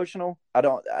be emotional.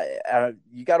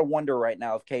 You got to wonder right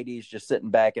now if KD is just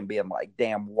sitting back and being like,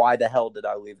 damn, why the hell did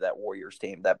I leave that Warriors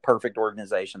team, that perfect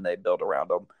organization they built around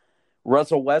him?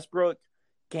 Russell Westbrook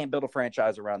can't build a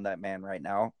franchise around that man right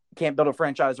now. Can't build a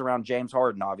franchise around James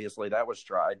Harden, obviously. That was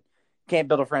tried. Can't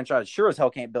build a franchise. Sure as hell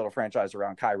can't build a franchise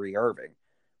around Kyrie Irving.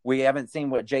 We haven't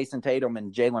seen what Jason Tatum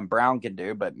and Jaylen Brown can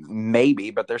do, but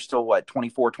they're still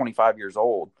 24, 25 years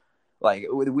old. Like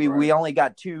we only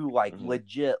got 2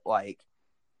 legit, like,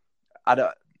 I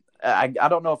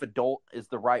don't know if adult is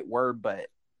the right word, but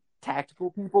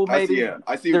tactical people maybe.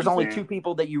 I see. There's only 2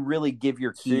 people that you really give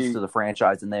your keys to the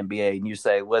franchise in the NBA, and you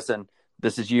say, listen,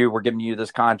 this is you. We're giving you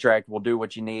this contract. We'll do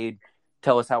what you need.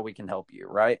 Tell us how we can help you,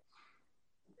 right?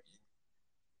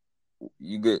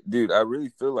 Dude, I really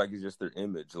feel like it's just their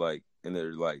image, like, and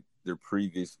their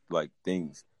previous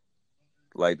things,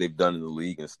 like they've done in the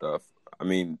league and stuff. I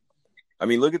mean,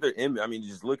 look at their image. I mean,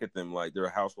 just look at them, like they're a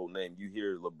household name. You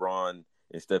hear LeBron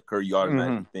and Steph Curry, you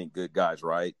automatically think good guys,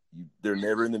 right? They're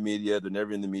never in the media. They're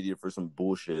never in the media for some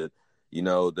bullshit.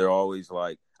 They're always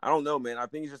like, I don't know, man. I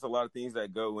think it's just a lot of things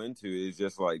that go into it. It's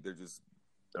just like they're just,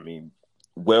 just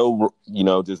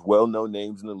well-known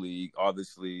names in the league.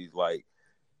 Obviously, like,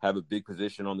 have a big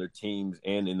position on their teams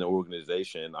and in the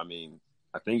organization. I mean,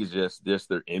 I think it's just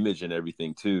their image and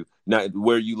everything too. Now,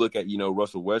 where you look at,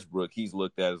 Russell Westbrook, he's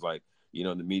looked at as like,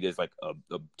 in the media as like a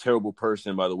terrible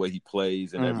person by the way he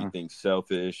plays and everything's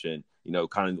selfish and,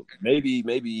 kind of maybe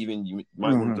even you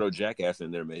might want to throw Jackass in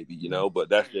there maybe, but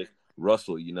that's just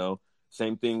Russell,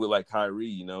 Same thing with like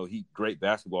Kyrie, he great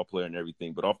basketball player and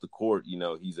everything, but off the court,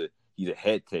 he's a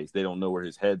head case. They don't know where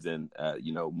his head's in,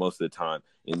 most of the time.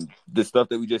 And the stuff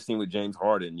that we just seen with James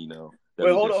Harden,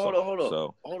 Wait, hold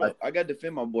on. I got to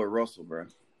defend my boy Russell, bro.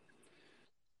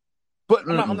 But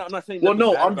I'm not saying. Well,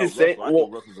 no, I'm just saying.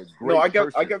 I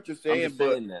get what you're saying,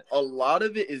 but a lot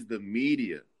of it is the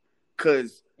media,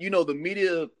 because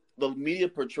the media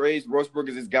portrays Westbrook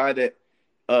as this guy that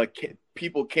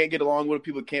people can't get along with,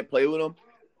 people can't play with him.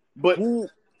 But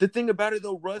The thing about it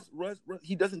though, Russ,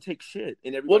 he doesn't take shit,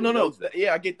 and Well, everybody knows that.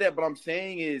 yeah, I get that, but I'm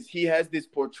saying is he has this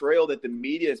portrayal that the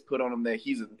media has put on him that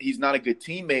he's not a good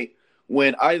teammate.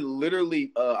 When I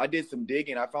literally I did some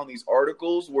digging, I found these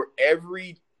articles where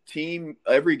every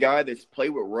guy that's played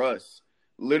with Russ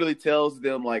literally tells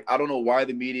them like, I don't know why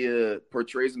the media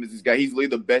portrays him as this guy. He's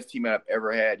literally the best teammate I've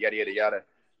ever had. Yada yada yada.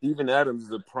 Steven Adams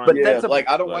is a prime. But Yeah, that's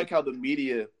I don't like how the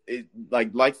media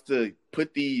likes to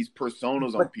put these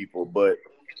personas on people, but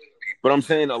I'm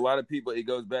saying a lot of people. It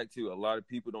goes back to a lot of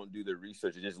people don't do their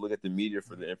research and just look at the media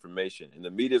for the information, and the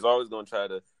media is always going to try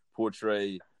to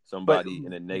portray somebody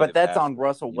in a negative. But that's aspect, on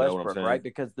Russell Westbrook, right?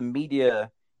 Because the media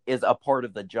is a part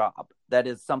of the job. That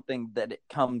is something that it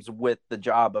comes with the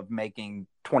job of making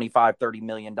 $25-30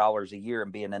 million a year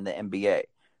and being in the NBA,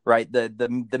 right?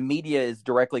 The media is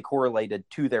directly correlated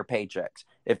to their paychecks.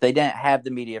 If they didn't have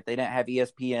the media, if they didn't have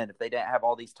ESPN, if they didn't have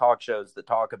all these talk shows that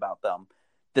talk about them,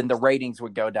 then the ratings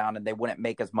would go down and they wouldn't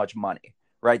make as much money,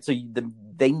 right? So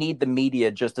they need the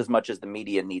media just as much as the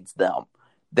media needs them.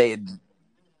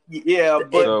 Yeah,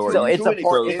 but so it's a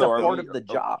part are of the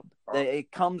job.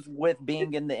 It comes with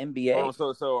being in the NBA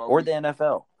or the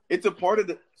NFL. It's a part of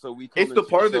the. So it's the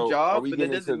part of the job, but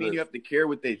that doesn't mean you have to care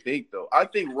what they think, though. I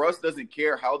think Russ doesn't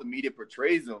care how the media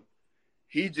portrays him.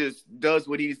 He just does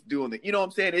what he's doing. You know what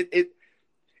I'm saying?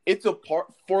 It's a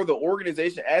part for the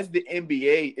organization as the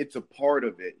NBA. It's a part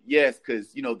of it, yes,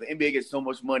 because the NBA gets so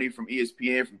much money from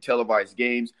ESPN, from televised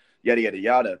games, yada yada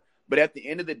yada. But at the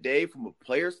end of the day, from a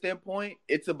player standpoint,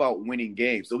 it's about winning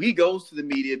games. So he goes to the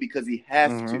media because he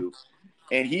has to,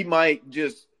 and he might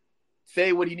just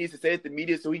say what he needs to say at the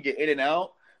media so he can get in and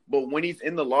out. But when he's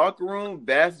in the locker room,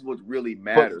 that's what really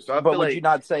matters. So but would you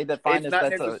not say that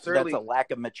that's a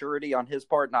lack of maturity on his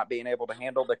part, not being able to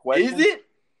handle the questions? Is it?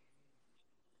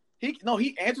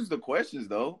 He answers the questions,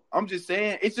 though. I'm just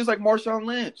saying, it's just like Marshawn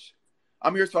Lynch.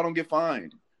 I'm here so I don't get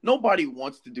fined. Nobody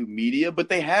wants to do media, but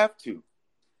they have to.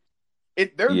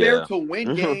 They're there to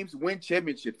win games, win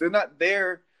championships. They're not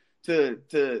there to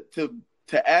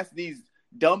ask these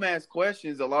dumbass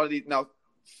questions. A lot of these now,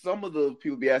 some of those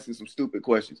people be asking some stupid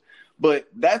questions, but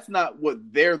that's not what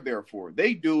they're there for.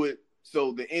 They do it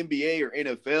so the NBA or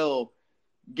NFL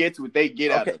gets what they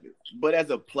get out of it. But as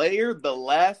a player, the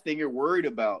last thing you're worried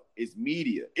about is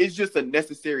media. It's just a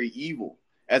necessary evil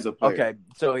as a player. Okay,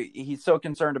 so he's so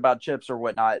concerned about chips or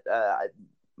whatnot.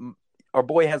 Our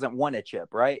boy hasn't won a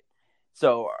chip, right?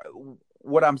 So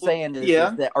what I'm saying is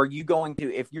that are you going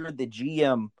to, if you're the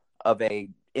GM of a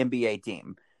NBA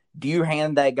team, do you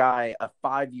hand that guy a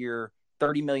 5-year,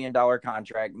 $30 million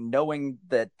contract, knowing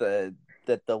that the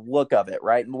look of it,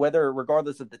 right? And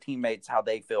regardless of the teammates, how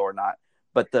they feel or not,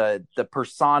 but the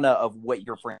persona of what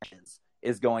your franchise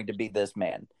is going to be this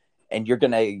man, and you're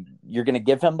gonna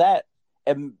give him that?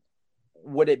 And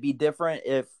would it be different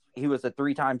if he was a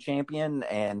 3-time champion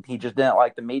and he just didn't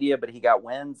like the media, but he got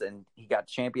wins and he got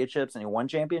championships and he won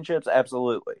championships?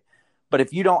 Absolutely. But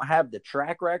if you don't have the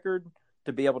track record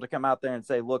to be able to come out there and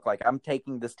say, look, like I'm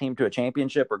taking this team to a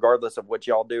championship, regardless of what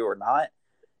y'all do or not,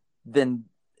 then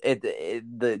do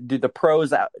the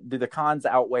cons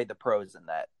outweigh the pros in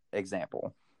that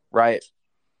example, right?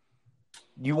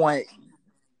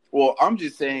 Well, I'm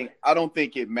just saying, I don't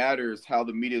think it matters how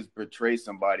the media portray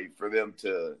somebody for them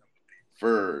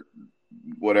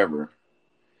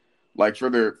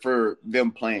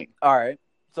playing. All right.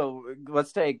 So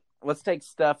let's take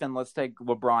Steph and let's take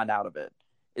LeBron out of it.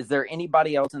 Is there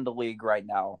anybody else in the league right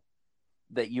now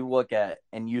that you look at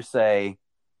and you say,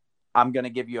 I'm going to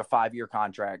give you a 5-year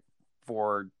contract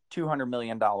for $200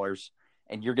 million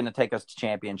and you're going to take us to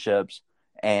championships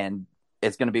and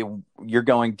it's going to be, you're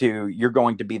going to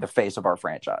be the face of our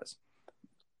franchise?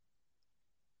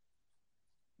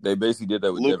 They basically did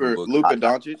that with Luka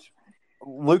Doncic.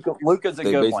 Luka's a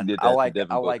good one. I like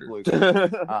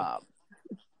Luka.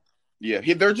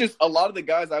 They're just a lot of the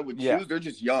guys I would choose. They're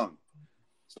just young,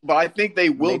 but I think they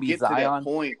will get to that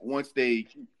point once they.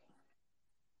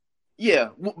 Yeah,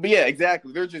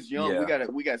 exactly. They're just young. Yeah.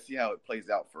 We gotta see how it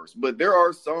plays out first. But there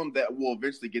are some that will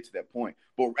eventually get to that point.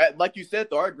 But like you said,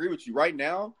 though, I agree with you. Right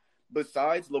now,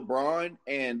 besides LeBron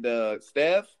and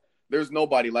Steph, there's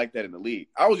nobody like that in the league.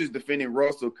 I was just defending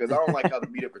Russell because I don't like how the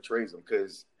media portrays him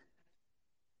because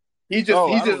he's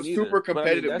just a super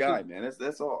competitive guy, man.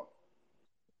 That's all.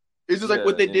 It's just like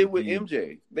what they did with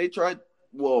MJ. They tried,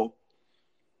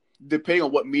 depending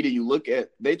on what media you look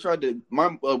at, they tried to.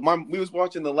 We was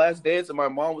watching The Last Dance, and my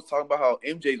mom was talking about how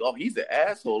MJ. Oh, he's an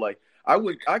asshole. Like I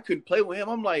couldn't play with him.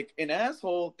 I'm like, an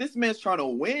asshole. This man's trying to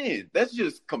win. That's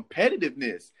just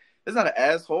competitiveness. That's not an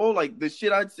asshole. Like the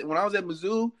shit when I was at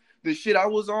Mizzou, the shit I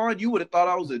was on, you would have thought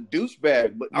I was a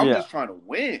douchebag. But I'm just trying to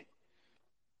win.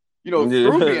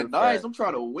 Screw being nice. Fact. I'm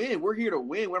trying to win. We're here to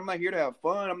win. I'm not here to have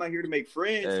fun. I'm not here to make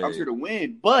friends. I'm Hey. here to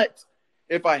win. But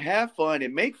if I have fun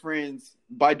and make friends,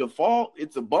 by default,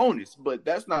 it's a bonus. But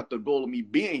that's not the goal of me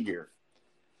being here.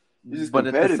 This is But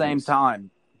at the same competitiveness.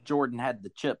 time, Jordan had the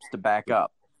chips to back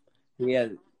up. He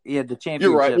had the You're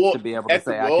championships right. Well, to be able to at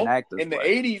the say, I well, can act this in the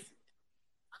way.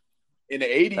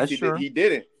 '80s, That's true. he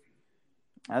didn't.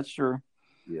 That's true.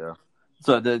 Yeah.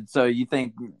 So you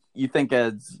think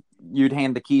as you'd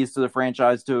hand the keys to the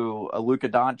franchise to a Luka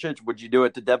Doncic, would you do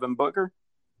it to Devin Booker?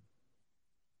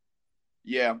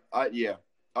 Yeah, I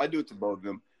do it to both of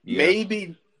them. Yeah.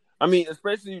 Maybe. I mean,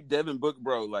 especially Devin Booker,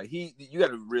 bro. Like you got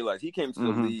to realize he came to the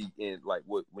Mhm. league in like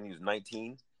when he was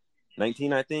 19,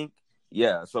 I think.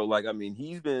 Yeah. So like, I mean,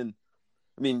 he's been.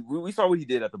 I mean, we saw what he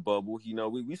did at the bubble.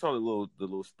 We saw the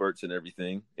little spurts and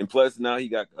everything. And plus, now he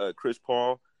got Chris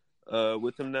Paul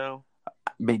with him now.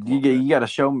 I mean, you got to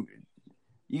show me.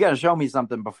 You got to show me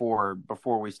something before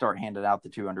we start handing out the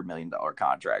 $200 million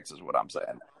contracts. Is what I'm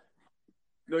saying.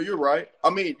 No, you're right. I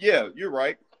mean, yeah, you're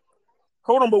right.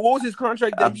 Hold on, but what was his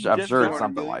contract? That I'm he sure just it's got?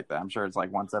 something like that. I'm sure it's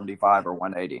like 175 or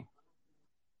 180.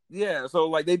 Yeah, so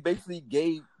like they basically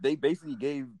gave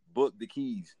Book the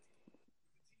keys.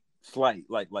 Slight,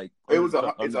 like It's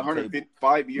under the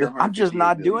 155 year. I'm just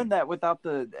not $158 doing billion. that without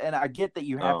the. And I get that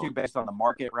you have to Oh. based on the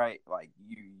market, right? Like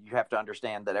you have to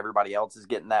understand that everybody else is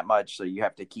getting that much, so you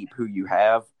have to keep who you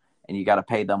have, and you got to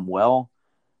pay them well.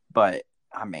 But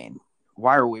I mean,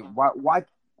 why? Well,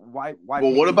 pay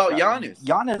what these about guys? Giannis?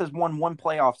 Giannis has won one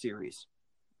playoff series,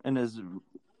 and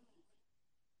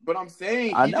But I'm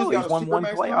saying I he know just got he's a won one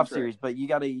Supermax playoff contract. series, but you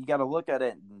gotta look at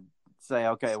it and say,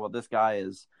 okay, well, this guy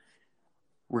is,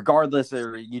 regardless,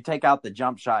 or you take out the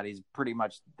jump shot, he's pretty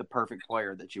much the perfect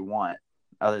player that you want,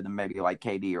 other than maybe like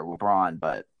KD or LeBron.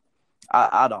 But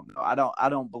I don't know. I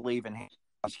don't believe in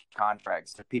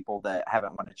contracts to people that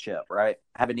haven't won a chip, right?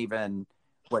 Haven't even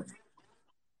what.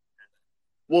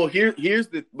 Well, here's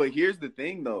the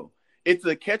thing though. It's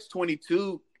a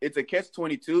catch-22. It's a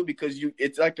catch-22 because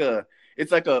it's like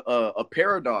a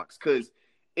paradox because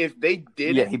if they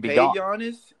didn't he'd be pay gone.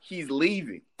 Giannis, he's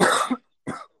leaving.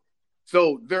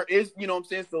 So there is, you know what I'm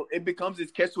saying? So it becomes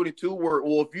this catch-22 where,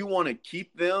 well, if you want to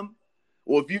keep them,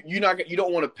 well, if you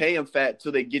don't want to pay them fat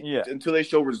until they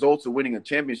show results of winning a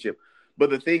championship. But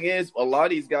the thing is, a lot of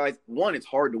these guys, one, it's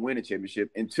hard to win a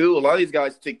championship, and two, a lot of these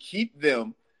guys, to keep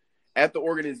them at the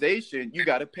organization, you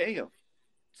got to pay them.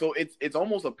 So it's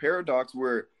almost a paradox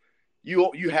where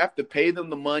you have to pay them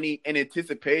the money in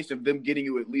anticipation of them getting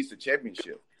you at least a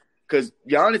championship. Because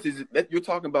Giannis you're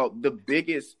talking about the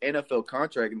biggest NFL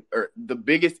contract or the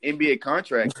biggest NBA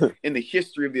contract in the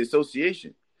history of the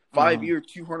association. 5 year,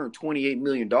 $228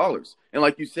 million. And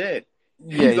like you said,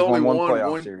 he's only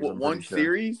won one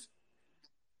series.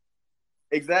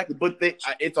 Exactly. But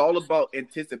it's all about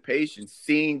anticipation,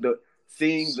 seeing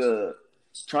the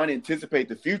trying to anticipate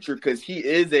the future because he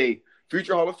is a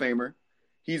future Hall of Famer.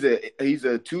 He's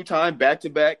a two-time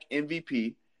back-to-back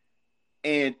MVP.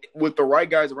 And with the right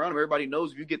guys around him, everybody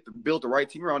knows if you build the right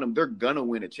team around him, they're gonna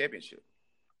win a championship.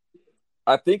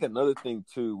 I think another thing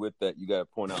too with that you gotta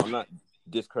point out, I'm not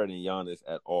discrediting Giannis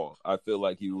at all. I feel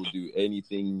like he will do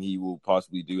anything he will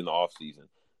possibly do in the offseason.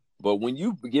 But when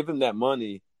you give him that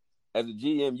money, as a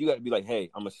GM, you got to be like, hey,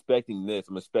 I'm expecting this,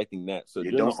 I'm expecting that. So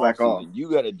during don't slack off.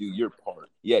 you got to do your part.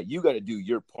 Yeah, you got to do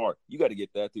your part. You got to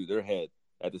get that through their head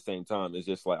at the same time. It's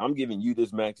just like, I'm giving you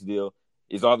this max deal.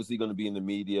 It's obviously going to be in the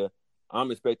media.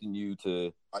 I'm expecting you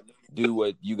to do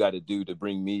what you got to do to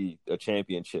bring me a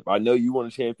championship. I know you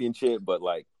want a championship, but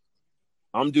like,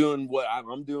 I'm doing what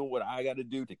I got to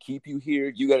do to keep you here.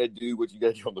 You got to do what you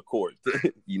got to do on the court.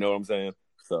 You know what I'm saying?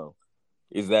 So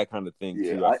it's that kind of thing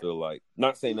too. I feel like,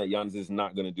 not saying that Giannis is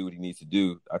not going to do what he needs to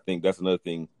do. I think that's another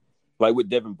thing, like with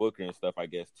Devin Booker and stuff. I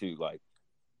guess too, like,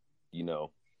 you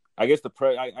know, I guess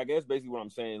I guess basically what I'm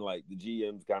saying, like the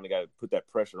GMs kind of got to put that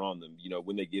pressure on them, you know,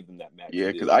 when they give them that max.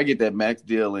 Yeah, because I get that max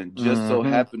deal and just so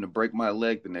happened to break my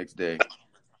leg the next day,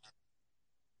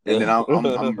 and then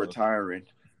I'm retiring.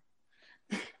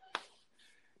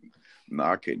 No,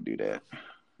 I couldn't do that.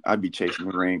 I'd be chasing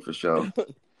the ring for sure.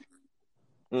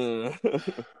 All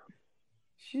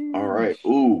right.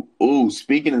 Ooh.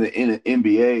 Speaking of the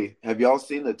NBA, have y'all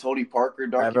seen the Tony Parker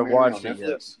documentary on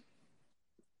Netflix?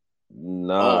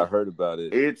 Nah, I heard about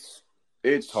it. It's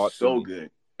so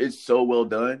good. It's so well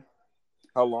done.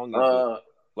 How long is it?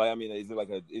 Like, I mean, is it like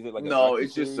a? No,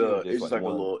 it's just like a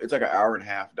little. It's like an hour and a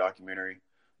half documentary.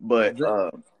 But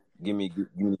give me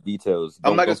the details.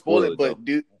 I'm not gonna spoil it, but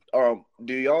do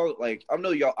y'all like? I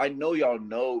know y'all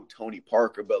know Tony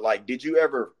Parker, but like,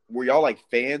 were y'all like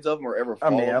fans of him or ever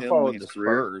follow him in his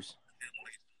career?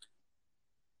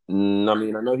 I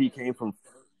mean, I know he came from.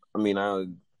 I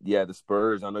mean, yeah, the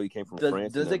Spurs. I know he came from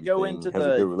France. Does and it go everything. into Has a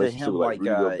good to relationship him with like Rudy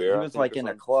Gobert, he I was think, like or in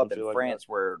a some club shit in like France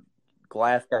where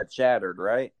glass got shattered,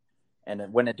 right? And it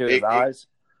went into his It, it eyes.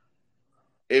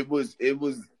 it was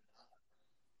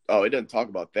oh, it doesn't talk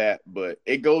about that, but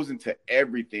it goes into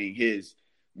everything.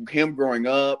 Him growing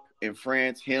up in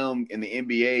France, him in the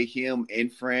NBA, him in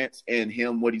France, and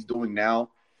him what he's doing now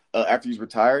after he's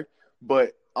retired.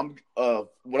 But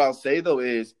what I'll say though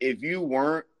is if you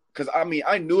weren't, because I mean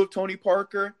I knew of Tony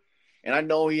Parker, and I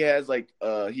know he has like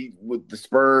he with the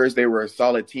Spurs they were a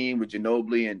solid team with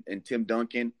Ginobili and Tim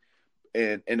Duncan,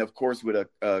 and of course with a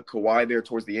Kawhi there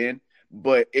towards the end.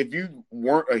 But if you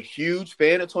weren't a huge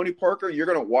fan of Tony Parker, you're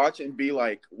gonna watch and be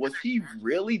like, was he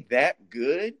really that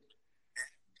good?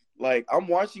 Like I'm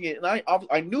watching it, and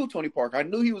I knew Tony Parker. I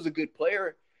knew he was a good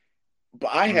player, but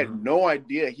I had no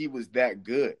idea he was that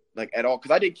good, like at all,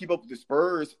 because I didn't keep up with the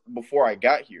Spurs before I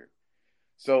got here.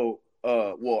 So,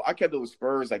 well, I kept up with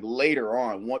Spurs like later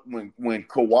on, when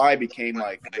Kawhi became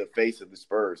like the face of the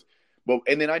Spurs. But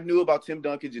and then I knew about Tim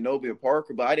Duncan, Ginobili, and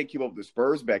Parker, but I didn't keep up with the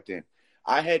Spurs back then.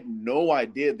 I had no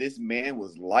idea this man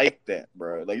was that,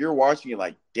 bro. Like you're watching it,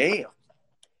 like, damn.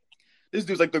 This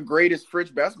dude's like the greatest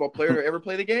French basketball player to ever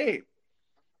play the game.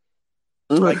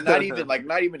 Like not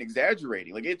even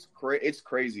exaggerating. Like it's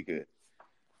crazy good.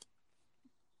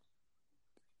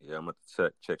 Yeah, I'm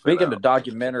gonna check. Speaking of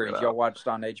documentaries, y'all watched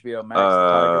on HBO Max the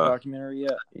Tiger documentary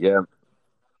yet? Yeah.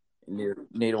 You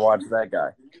need to watch that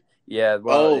guy. Yeah,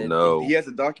 well, no, he has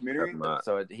a documentary.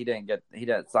 So he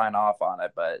didn't sign off on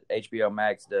it, but HBO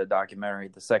Max did a documentary.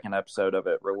 The second episode of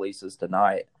it releases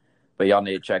tonight. But y'all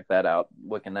need to check that out.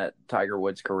 Looking at Tiger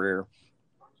Woods' career.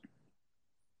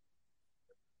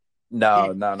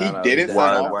 No. He didn't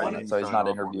sign off on it, so he's not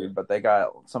interviewed. But they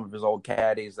got some of his old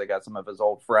caddies. They got some of his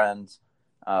old friends,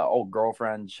 old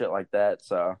girlfriends, shit like that.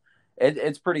 So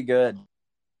it's pretty good.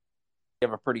 You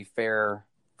have a pretty fair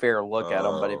look at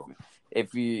him. But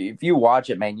if you watch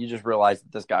it, man, you just realize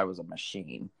that this guy was a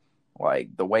machine.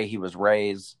 Like the way he was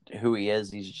raised, who he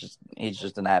is, he's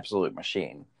just an absolute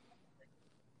machine.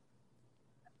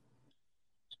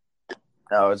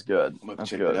 Oh, it's good. I'm gonna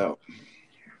check it out.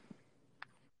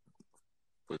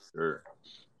 For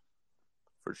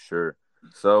sure.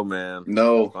 So, man,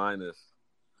 no, finest.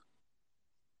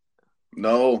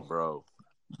 No, bro.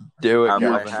 Do it,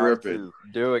 Calvin. Tripping.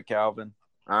 Do it, Calvin.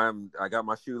 I got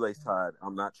my shoelace tied.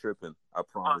 I'm not tripping. I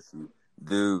promise you,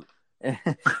 dude.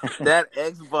 That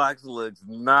Xbox looks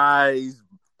nice.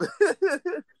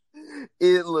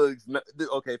 It looks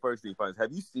okay. First thing,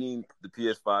 have you seen the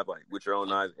PS5 like with your own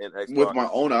eyes and Xbox? With my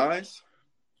own eyes,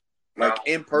 like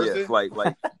in person? Yes, like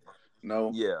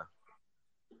no. Yeah,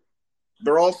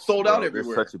 they're all sold out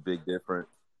everywhere. There's such a big difference.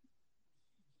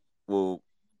 Well,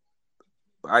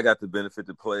 I got the benefit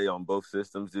to play on both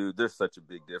systems, dude. There's such a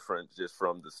big difference just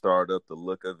from the startup, the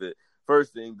look of it.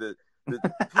 First thing, the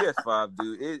PS5,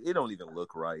 dude, it don't even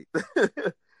look right.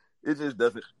 It just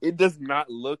doesn't. It does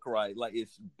not look right. Like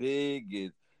it's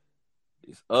big.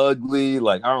 It's ugly.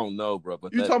 Like I don't know, bro.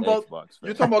 But you're talking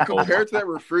about compared to that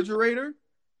refrigerator.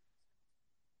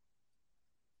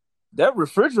 That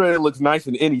refrigerator looks nice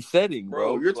in any setting,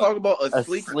 bro. You're talking about a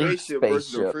sleek spaceship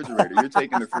versus a refrigerator. You're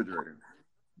taking the refrigerator.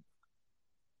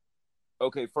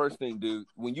 Okay, first thing, dude.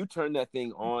 When you turn that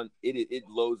thing on, it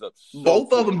loads up.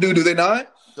 Both of them do they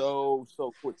not? So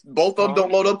quick. Both of them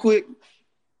don't load up quick.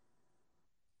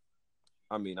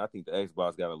 I mean, I think the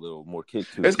Xbox got a little more kick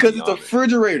to it. It's because it's a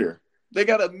refrigerator. They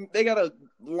got a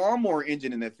lawnmower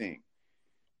engine in that thing.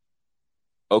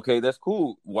 Okay, that's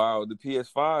cool. Wow, the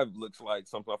PS5 looks like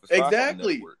something off a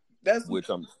exactly. Network,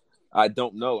 I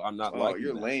don't know. I'm not like. Oh,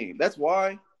 you're lame. That's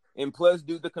why. And plus,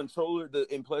 dude, the controller, the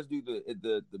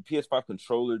PS5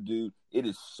 controller, dude, it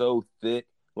is so thick.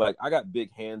 Like I got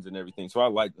big hands and everything, so I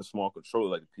like a small controller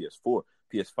like the PS4.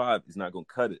 PS5 is not gonna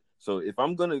cut it. So if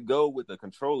I'm gonna go with the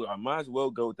controller, I might as well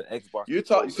go with the Xbox. You're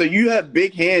talking. So you have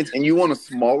big hands and you want a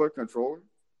smaller controller?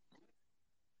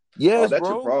 Yes, that's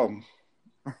bro. your problem.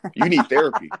 You need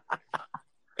therapy.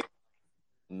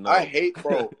 No. I hate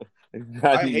small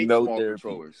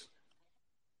controllers.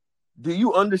 Do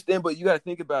you understand? But you got to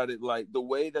think about it, like the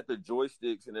way that the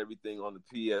joysticks and everything on the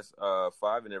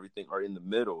PS5 and everything are in the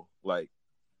middle, like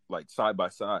side by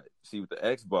side. See, with the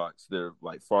Xbox, they're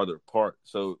like farther apart.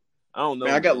 So I don't know.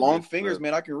 Man, I got long fingers,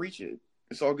 man. I can reach it.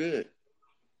 It's all good.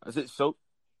 I said so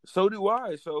do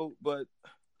I. So, but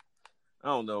I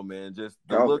don't know, man. Just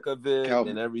the look of it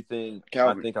and everything.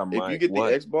 Calvin, I think I might. If you get the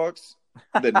Xbox,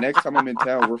 the next time I'm in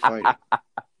town, we're fighting.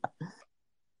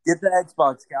 Get the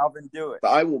Xbox, Calvin. Do it.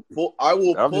 I'm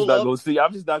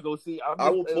just not gonna see. I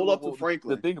will pull up to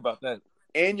Franklin. The thing about that,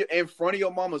 and you're in front of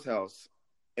your mama's house,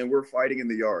 and we're fighting in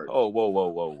the yard. Oh,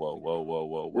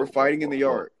 whoa. We're fighting in the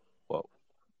yard. Whoa.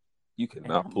 You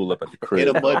cannot pull up at the crib.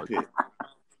 In a mud pit.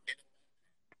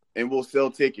 And we'll sell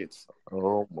tickets.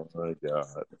 Oh, my God.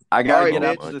 I got to All get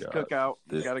right, out to this Mitch. cookout.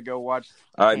 This- Got to go watch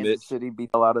All right, Kansas Mitch. City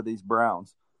beat the hell out of these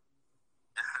Browns.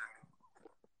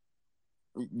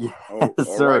 Yes, Oh, all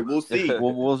sir. right, we'll see.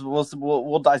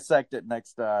 We'll dissect it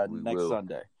next We will.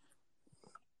 Sunday.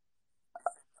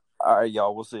 All right,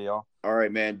 y'all. We'll see y'all. All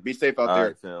right, man. Be safe out All there.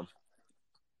 right, fam.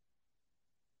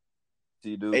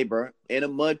 See you, dude. Hey, bro. In a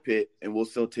mud pit, and we'll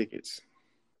sell tickets.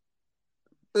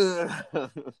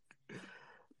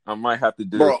 I might have to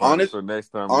do Bro, it so next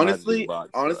time. Honestly, I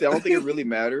don't think it really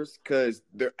matters because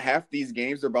half these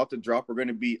games they're about to drop are going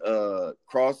to be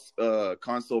cross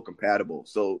console compatible,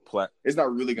 so it's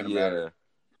not really going to matter.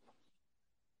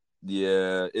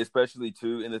 Yeah, especially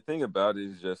too. And the thing about it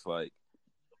is just like,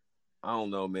 I don't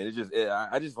know, man. It's just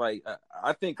I just like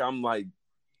I think I'm like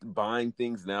buying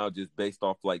things now just based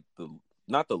off like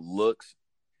not the looks,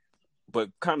 but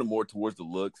kind of more towards the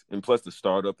looks and plus the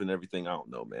startup and everything. I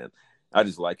don't know, man. I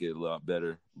just like it a lot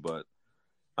better, but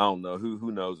I don't know.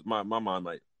 Who knows? My mind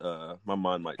might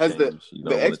Has change.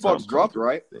 the Xbox dropped,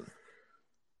 right?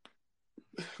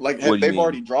 Like they've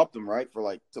already dropped them, right? For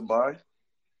like to buy.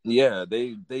 Yeah,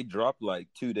 they dropped like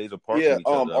 2 days apart. Yeah. From each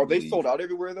other, Are they sold out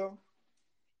everywhere though?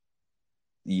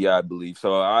 Yeah, I believe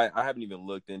so. I haven't even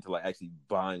looked into like actually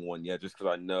buying one yet, just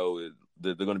because I know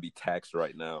they're going to be taxed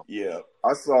right now. Yeah,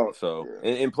 I saw. So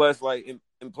yeah. and plus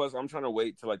plus I'm trying to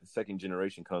wait till like the second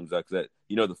generation comes out because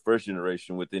the first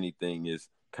generation with anything is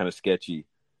kind of sketchy.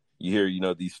 You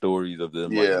hear these stories of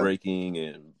them like breaking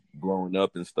and blowing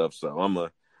up and stuff. So I'm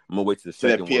gonna wait till the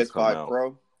second one PS5 come out.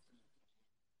 Pro.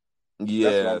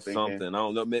 Yeah, something. I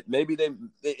don't know. Maybe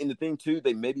and the thing too,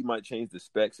 they maybe might change the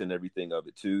specs and everything of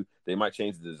it too. They might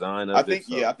change the design of it.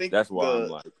 So I think that's why I'm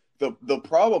like the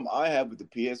problem I have with the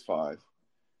PS5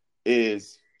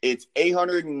 is it's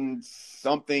 800 and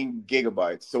something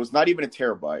gigabytes, so it's not even a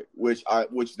terabyte, which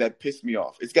that pissed me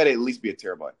off. It's got to at least be a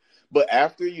terabyte. But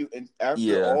after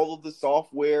all of the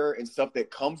software and stuff that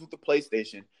comes with the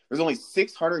PlayStation, there's only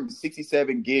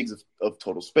 667 gigs of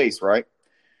total space, right?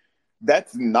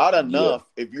 That's not enough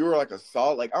if you're like a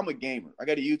solid, like I'm a gamer. I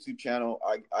got a YouTube channel.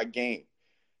 I game.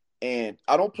 And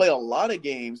I don't play a lot of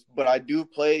games, but I do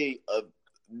play a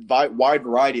wide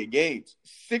variety of games.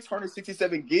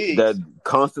 667 gigs. That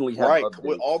constantly have right. updates.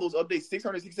 With all those updates,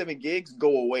 667 gigs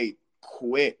go away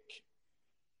quick.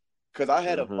 Because I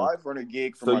had a 500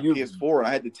 gig from my PS4, and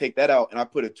I had to take that out, and I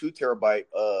put a 2 terabyte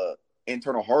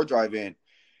internal hard drive in.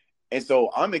 And so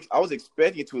I was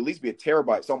expecting it to at least be a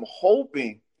terabyte. So I'm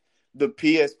hoping the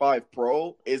PS5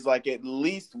 Pro is like at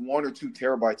least 1 or 2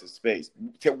 terabytes of space.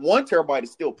 1 terabyte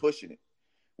is still pushing it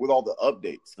with all the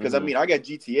updates. Because I mean, I got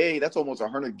GTA. That's almost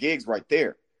 100 gigs right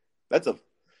there. That's a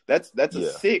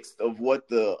sixth of what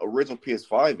the original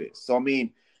PS5 is. So I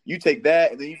mean, you take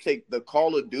that and then you take the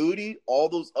Call of Duty, all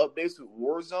those updates with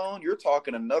Warzone. You're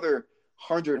talking another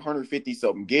 100, 150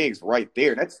 something gigs right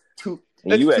there. That's two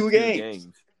games.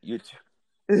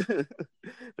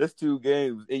 That's 2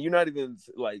 games, and you're not even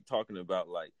like talking about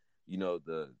like the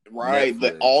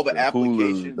Netflix, all the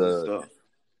applications Hulu, and stuff.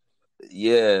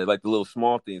 Yeah, like the little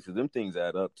small things, because them things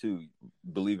add up too.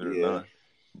 Believe it or not,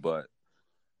 but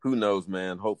who knows,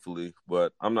 man? Hopefully,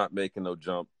 but I'm not making no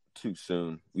jump too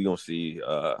soon. We gonna see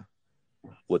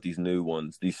what these new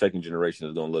ones, these second generation,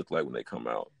 is gonna look like when they come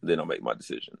out. Then I'll make my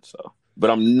decision. So, but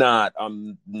I'm not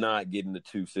getting the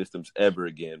 2 systems ever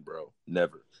again, bro.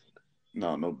 Never.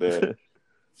 No bad.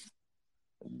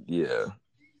 Yeah,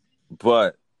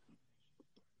 but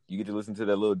you get to listen to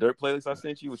that little dirt playlist I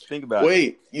sent you. What you think about it?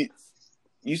 Wait,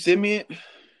 you sent me it?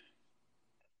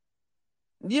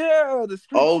 Yeah, the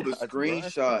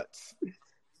screenshots.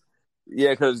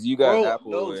 Yeah, because you got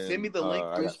Apple. No, send me the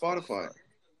link through Spotify.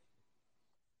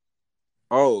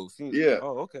 Oh, yeah.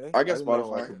 Oh, okay. I got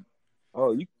Spotify.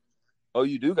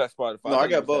 You do got Spotify. No, I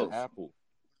got both. Apple.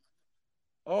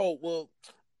 Oh well.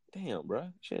 Damn, bro.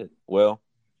 Shit. Well,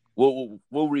 we'll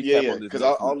recap on this. Because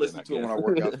I'll listen to it when I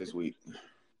work out this week.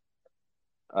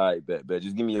 All right, bet.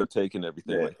 Just give me your take and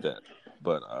everything like that.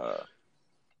 But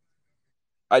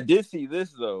I did see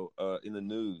this though in the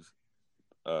news.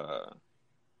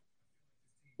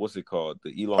 What's it called?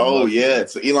 The Elon. Oh Musk. Yeah.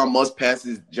 So Elon Musk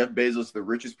passes Jeff Bezos, the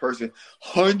richest person,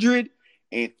 $185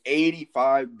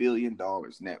 billion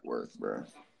net worth, bro.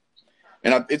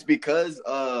 And it's because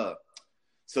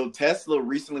so Tesla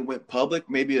recently went public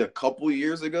maybe a couple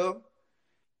years ago.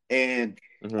 And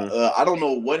I don't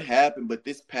know what happened, but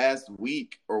this past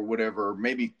week or whatever,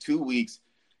 maybe 2 weeks,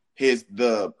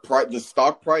 the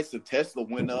stock price of Tesla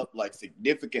went up like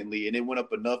significantly, and it went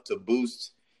up enough to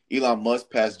boost Elon Musk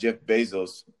past Jeff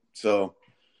Bezos. So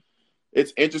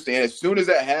it's interesting. And as soon as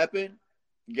that happened,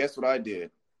 guess what I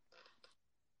did?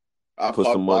 I Put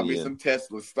some bought money me in. some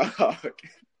Tesla stock.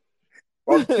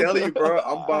 I'm telling you, bro,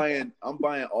 I'm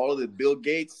buying all of the Bill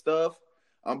Gates stuff.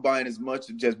 I'm buying as much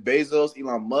of Jeff Bezos,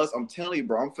 Elon Musk. I'm telling you,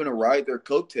 bro, I'm finna ride their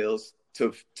coattails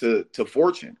to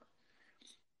fortune.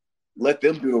 Let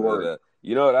them do the work.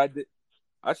 You know what I did?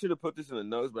 I should have put this in the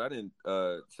notes, but I didn't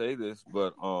say this.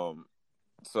 But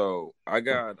so I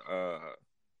got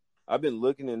I've been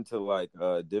looking into like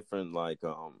different like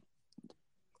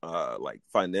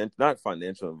not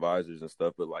financial advisors and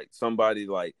stuff, but like somebody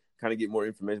like kind of get more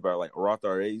information about like Roth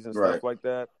IRAs and stuff like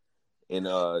that, and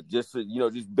just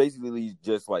just basically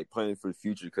just like planning for the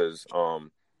future because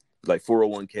like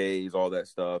 401ks, all that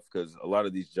stuff, because a lot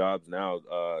of these jobs now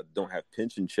don't have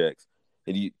pension checks,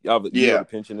 and you know what a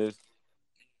pension is.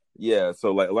 Yeah,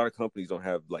 so like a lot of companies don't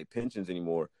have like pensions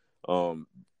anymore.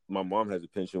 My mom has a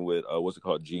pension with what's it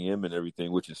called, GM and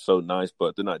everything, which is so nice,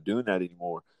 but they're not doing that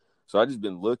anymore. So I just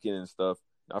been looking and stuff.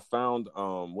 I found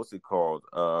what's it called?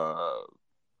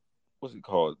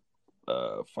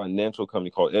 Financial company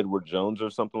called Edward Jones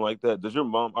or something like that. Does your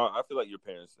mom? I feel like your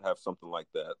parents have something like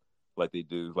that, like they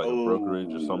do, like a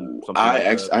brokerage or something.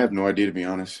 I have no idea, to be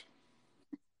honest.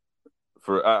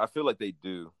 I feel like they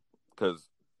do because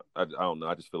I don't know.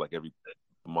 I just feel like every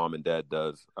mom and dad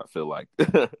does. I feel like,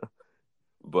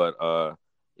 but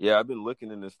yeah, I've been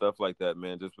looking into stuff like that,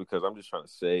 man, just because I'm just trying to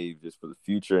save just for the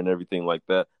future and everything like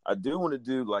that. I do want to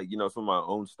do like, some of my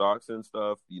own stocks and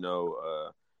stuff,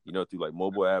 through like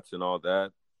mobile apps and all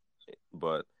that.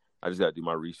 But I just got to do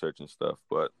my research and stuff.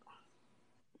 But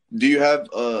do you have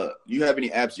any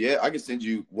apps yet? I can send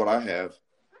you what I have.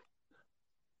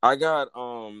 I got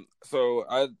so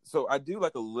I do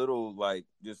like a little like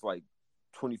just like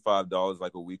 $25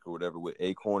 like a week or whatever with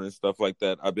Acorn and stuff like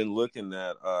that. I've been looking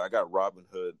at I got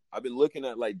Robinhood. I've been looking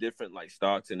at like different like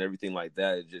stocks and everything like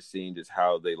that, and just seeing just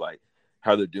how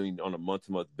they're doing on a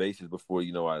month-to-month basis before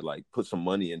I like put some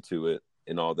money into it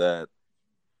and all that.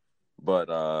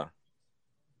 But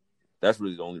that's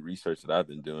really the only research that I've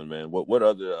been doing, man. What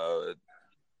other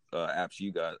apps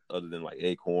you got other than like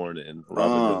Acorn and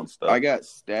Robinhood and stuff? I got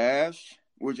Stash,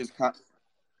 which is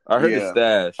I heard of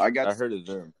Stash. I heard of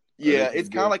them. Yeah, it's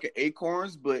kind of like an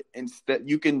Acorns, but instead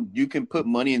you can put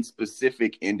money in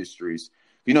specific industries.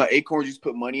 Acorns, you just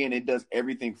put money in, it does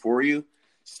everything for you.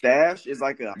 Stash is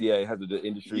like it has the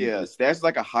industry. Yeah, Stash is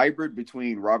like a hybrid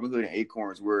between Robinhood and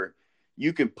Acorns, where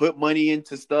you can put money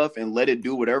into stuff and let it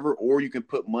do whatever, or you can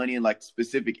put money in like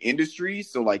specific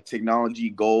industries, so like technology,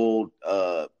 gold,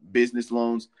 business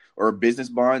loans, or business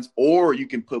bonds, or you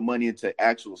can put money into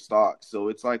actual stocks. So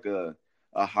it's like a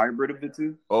hybrid of the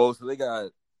two. Oh, so they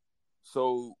got.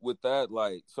 So with that,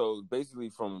 like, so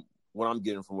basically from what I'm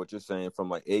getting from what you're saying,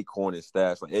 from like Acorn and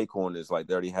Stash, like Acorn is like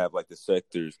they already have like the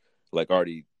sectors like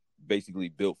already basically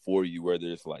built for you, whether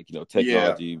it's like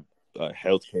technology,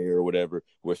 healthcare or whatever.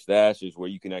 Where Stash is where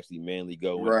you can actually manually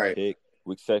go and pick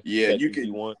which sectors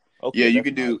you want. Okay, you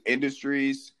can do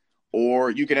industries,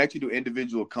 or you can actually do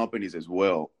individual companies as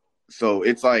well. So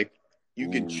it's like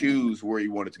you can choose where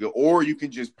you want it to go, or you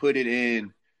can just put it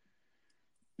in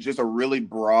just a really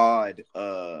broad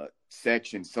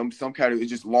section. Some kind of, it's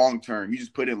just long term. You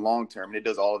just put in long term and it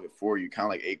does all of it for you, kind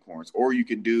of like Acorns. Or you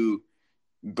can do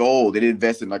gold. It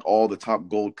invests in like all the top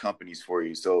gold companies for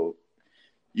you. So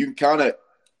you can kind of,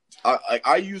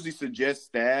 I usually suggest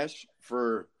Stash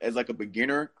as like a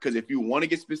beginner, because if you want to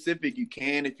get specific, you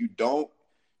can. If you don't,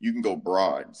 you can go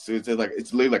broad. So it's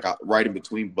literally like right in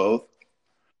between both.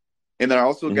 And then I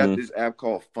also got this app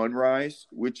called Fundrise,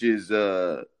 which is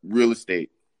real estate.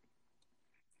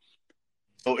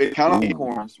 So it's kind of like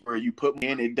Acorns, where you put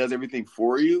in, it does everything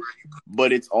for you,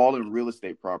 but it's all in real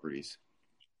estate properties.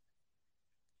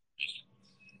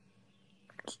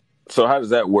 So how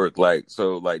does that work? Like,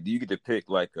 do you get to pick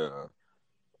like a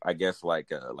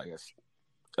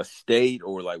state,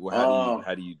 or like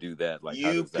how do you do that? Like,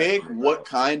 you pick what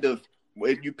kind of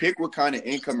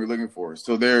income you're looking for.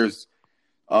 So there's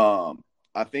I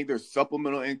think there's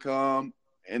supplemental income,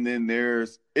 and then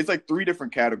it's like 3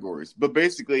 different categories. But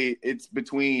basically it's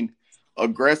between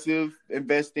aggressive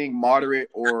investing, moderate,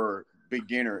 or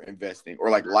beginner investing, or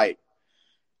like light.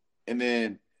 And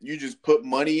then you just put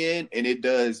money in and it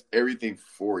does everything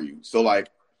for you. So like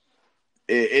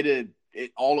it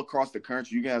all across the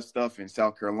country. You can have stuff in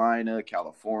South Carolina,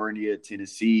 California,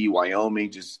 Tennessee,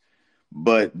 Wyoming,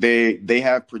 but they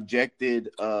have projected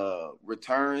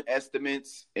return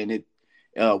estimates, and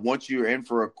Once you're in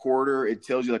for a quarter, it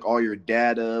tells you like all your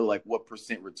data, like what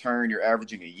percent return you're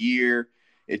averaging a year.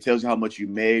 It tells you how much you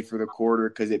made for the quarter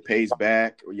because it pays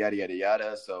back, or yada yada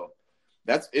yada. So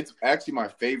it's actually my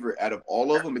favorite out of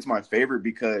all of them. It's my favorite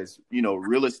because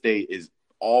real estate is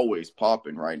always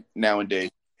popping right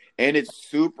nowadays, and it's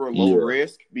super low Yeah.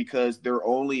 risk because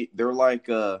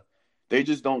they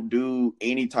just don't do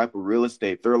any type of real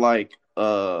estate. They're like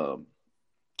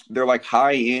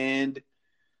high end.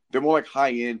 They're more like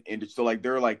high end, and so like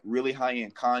they're like really high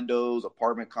end condos,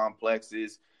 apartment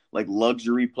complexes, like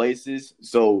luxury places.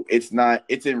 So it's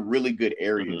in really good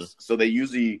areas. So they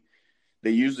usually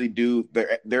do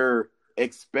their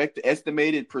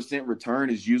estimated percent return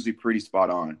is usually pretty spot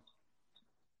on.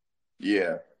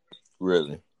 Yeah.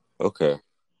 Really? Okay.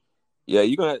 Yeah,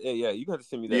 you gonna have to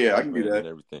send me that Yeah, I link, can do man, that. and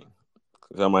everything.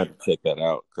 Because I might have to check that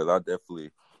out. Because I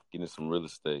definitely get into some real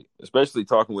estate, especially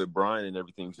talking with Brian and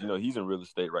everything. He's in real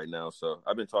estate right now, so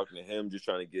I've been talking to him, just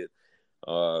trying to get,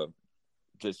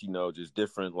 just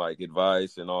different like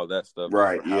advice and all that stuff,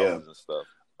 Right. for Yeah. houses and stuff.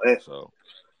 So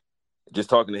just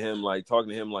talking to him, like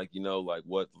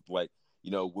with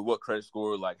what credit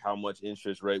score, like how much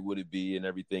interest rate would it be and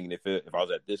everything, and if I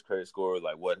was at this credit score,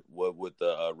 like what would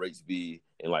the rates be,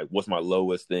 and like what's my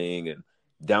lowest thing, and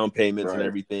down payments and Right.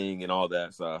 everything and all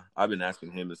that. So I've been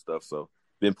asking him and stuff, so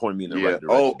been pointing me in the Yeah. right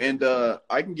direction. Oh, and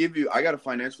I got a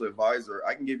financial advisor.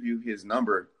 I can give you his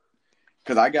number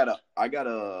because I got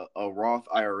a Roth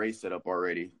IRA set up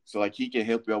already. So like he can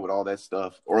help you out with all that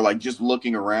stuff, or like just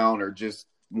looking around or just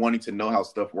wanting to know how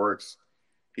stuff works.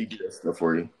 He does that stuff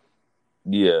for you.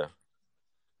 Yeah,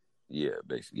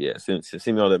 basically, yeah. Send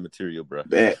me all that material, bro.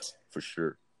 Bet. For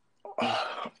sure.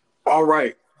 All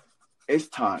right, it's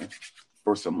time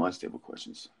for some lunch table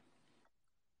questions.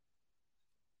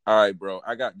 All right, bro.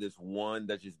 I got this one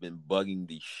that's just been bugging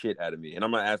the shit out of me, and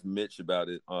I'm gonna ask Mitch about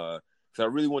it. Because I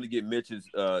really want to get Mitch's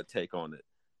take on it.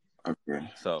 Okay.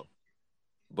 So,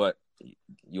 but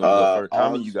you want to go first?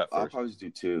 How many you got I'll first? probably just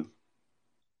do two.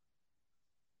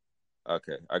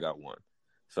 Okay, I got one.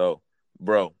 So,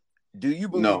 bro, do you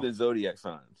believe in zodiac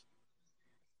signs?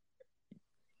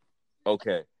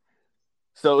 Okay.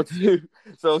 So this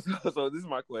is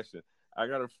my question. I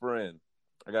got a friend.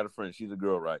 She's a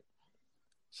girl, right?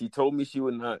 She told me she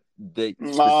would not date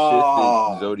specific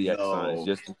zodiac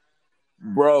signs.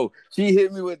 Bro, she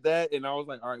hit me with that, and I was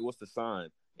like, all right, what's the sign?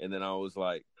 And then I was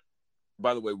like,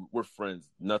 by the way, we're friends.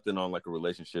 Nothing on like a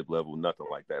relationship level, nothing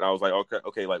like that. I was like,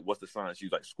 okay, like what's the sign? She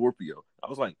was like, Scorpio. I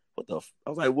was like, what the? I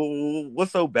was like, well,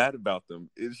 what's so bad about them?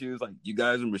 And she was like, you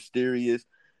guys are mysterious.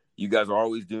 You guys are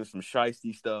always doing some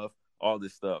shiesty stuff, all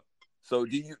this stuff. So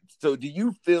do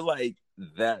you feel like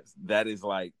that is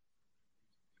like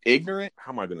ignorant?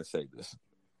 How am I gonna say this?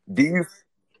 Do you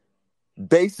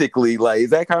basically like, is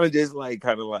that kind of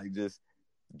just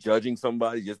judging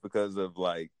somebody just because of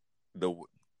like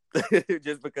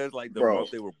just because like the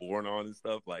month they were born on and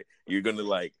stuff? Like you're gonna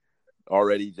like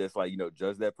already just like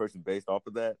judge that person based off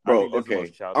of that? Bro,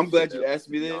 okay. I'm glad you asked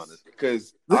me this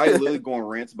because I literally go on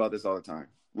rants about this all the time.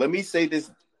 Let me say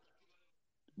this,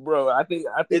 bro. I think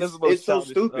that's the most so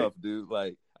stupid stuff, dude.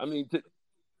 Like, I mean,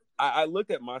 I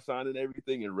looked at my sign and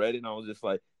everything and read it, and I was just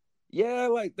like, yeah,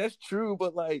 like that's true,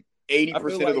 but like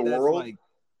 80% of the world, like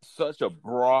such a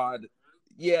broad,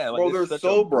 yeah, like bro, they're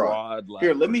so broad. Like,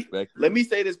 here, let me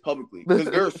say this publicly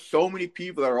because there are so many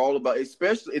people that are all about,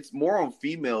 especially it's more on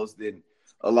females than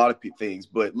a lot of things.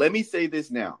 But let me say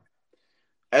this now.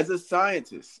 As a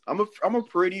scientist, I'm a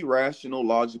pretty rational,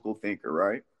 logical thinker,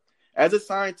 right? As a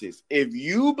scientist, if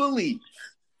you believe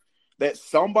that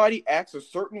somebody acts a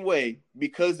certain way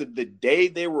because of the day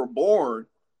they were born,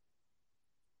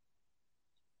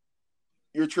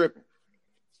 you're tripping.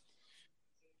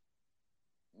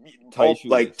 Take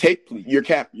your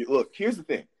cap. Look, here's the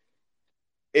thing.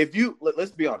 If you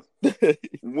let's be honest,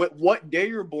 what day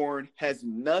you're born has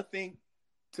nothing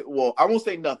to. Well, I won't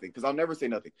say nothing because I'll never say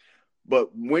nothing.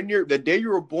 But when the day you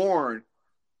were born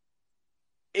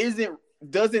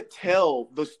doesn't tell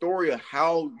the story of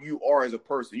how you are as a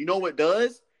person. You know what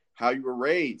does? How you were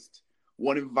raised,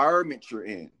 what environment you're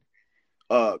in,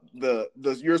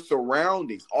 your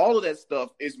surroundings. All of that stuff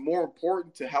is more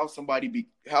important to how somebody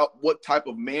what type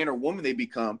of man or woman they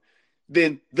become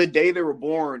than the day they were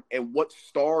born and what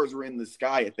stars are in the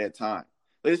sky at that time.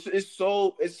 It's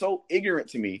so ignorant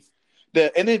to me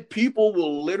and then people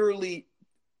will literally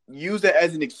use that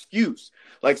as an excuse.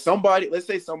 Like let's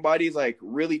say somebody's like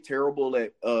really terrible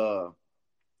at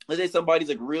let's say somebody's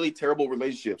like really terrible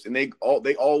relationships and they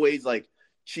always like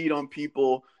cheat on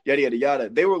people, yada yada yada.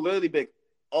 They were literally big,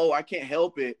 oh, I can't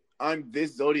help it. I'm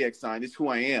this zodiac sign. This is who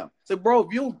I am. So, bro,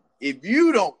 if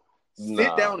you don't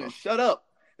Sit down and shut up.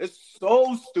 It's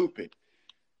so stupid.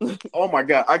 Oh my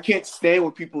God. I can't stand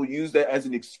when people use that as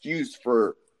an excuse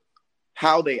for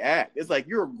how they act. It's like,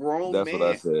 you're a grown That's man. what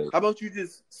I said. How about you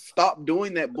just stop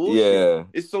doing that bullshit? Yeah.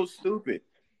 It's so stupid.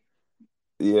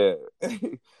 Yeah.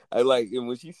 I like, and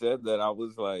when she said that, I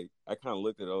was like, I kind of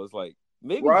looked at her. I was like,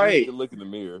 maybe you Right. need to look in the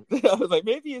mirror. I was like,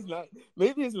 maybe it's not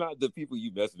the people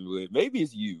you messing with. Maybe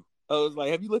it's you. I was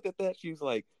like, have you looked at that? She was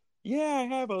like, yeah, I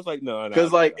have. I was like, no.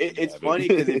 Because like you it's haven't. funny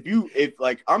because if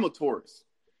like I'm a Taurus,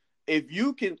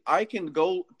 I can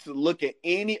go to look at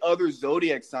any other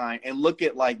zodiac sign and look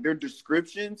at like their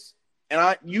descriptions,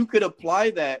 and you could apply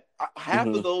that. Half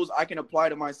of those I can apply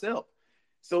to myself.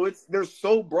 So they're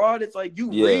so broad. It's like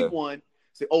you read one,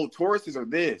 say, oh, Tauruses are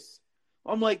this.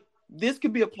 I'm like, this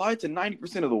could be applied to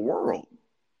 90% of the world.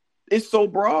 It's so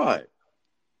broad.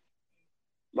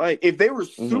 Like, if they were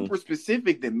super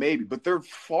specific, then maybe, but they're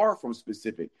far from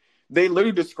specific. They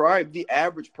literally describe the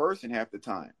average person half the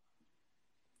time.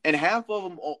 And half of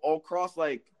them across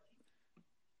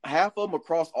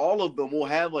all of them will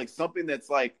have like something that's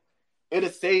like, it'll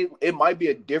say, it might be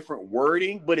a different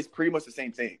wording, but it's pretty much the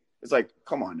same thing. It's like,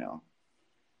 come on now.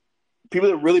 People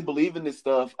that really believe in this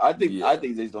stuff, I think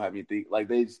they just don't have anything. Like,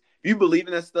 if you believe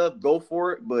in that stuff, go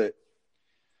for it, but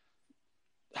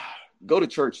go to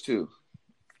church too.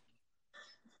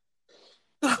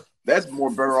 That's more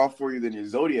better off for you than your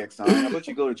zodiac sign. How about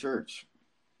you go to church?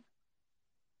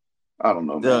 I don't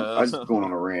know, man. I just going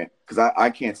on a rant because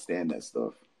I can't stand that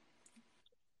stuff.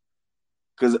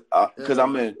 Because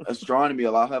I'm in astronomy,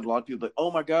 I'll have a lot of people like,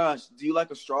 oh my gosh, do you like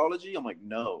astrology? I'm like,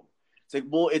 no. It's like,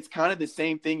 well, it's kind of the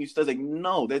same thing you study. Like,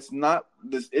 no, that's not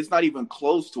this. It's not even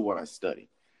close to what I study.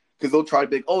 Because they'll try to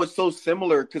be like, oh, it's so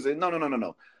similar. Because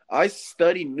no. I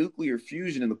study nuclear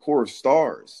fusion in the core of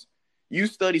stars. You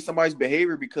study somebody's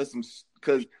behavior because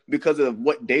of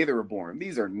what day they were born.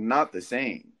 These are not the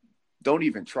same. Don't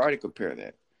even try to compare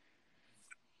that.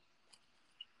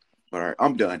 All right,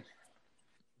 I'm done.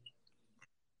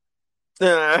 All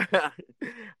right.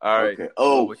 Okay.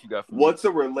 Oh, what you got for what's me?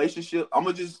 a relationship? I'm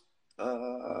gonna just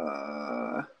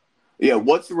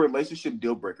what's the relationship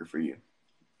deal breaker for you?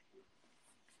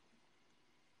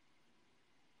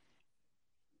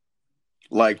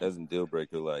 Like, as a deal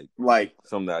breaker, like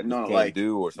something that I just can't like,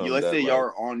 do, or something let's that say like, y'all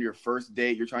are on your first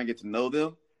date, you're trying to get to know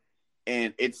them,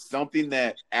 and it's something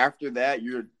that after that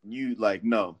you like,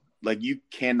 no, like, you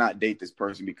cannot date this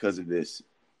person because of this.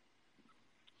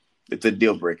 It's a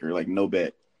deal breaker, like, no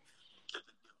bet.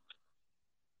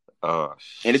 And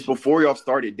it's before y'all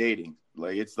started dating.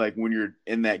 Like, it's like when you're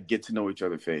in that get to know each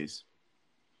other phase.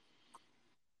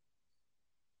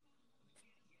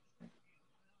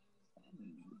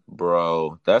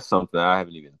 Bro, that's something I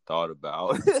haven't even thought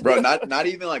about. Bro, not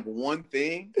even like one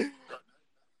thing.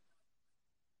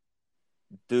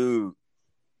 Dude.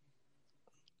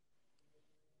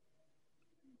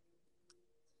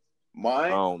 Mine? I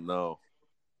don't know.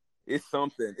 It's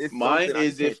something. Mine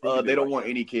is if they don't want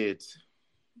any kids.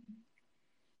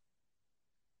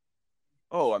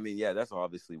 Oh, I mean, yeah, that's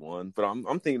obviously one. But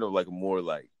I'm thinking of like a more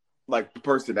like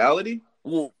personality.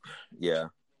 Well, yeah.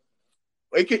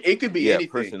 It could be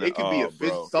anything. It could be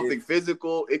something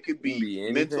physical. It could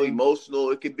be mental, emotional.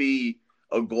 It could be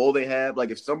a goal they have.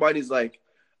 Like, if somebody's like,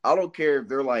 I don't care if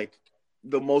they're like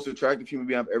the most attractive human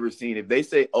being I've ever seen. If they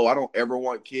say, oh, I don't ever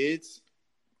want kids,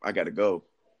 I gotta go.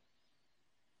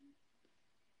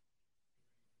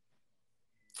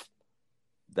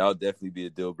 That would definitely be a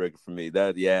deal breaker for me.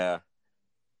 That's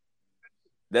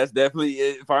definitely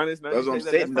it. Finest. That's what I'm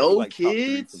saying. No like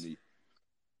kids. For me.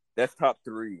 That's top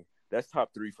three. That's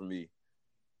top three for me,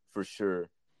 for sure.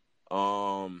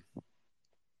 Bro,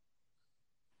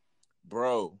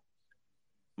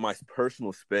 my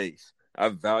personal space. I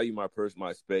value my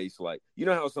space. Like, you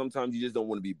know how sometimes you just don't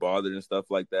want to be bothered and stuff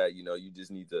like that. You know, you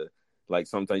just need to, like,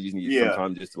 sometimes you just need some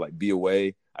time just to like be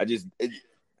away. I just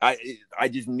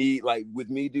need, like, with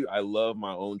me, dude, I love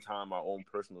my own time, my own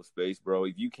personal space, bro.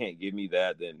 If you can't give me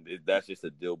that, then that's just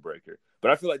a deal breaker. But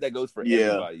I feel like that goes for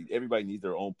everybody. Everybody needs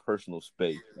their own personal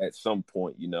space at some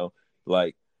point, you know?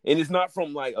 Like, and it's not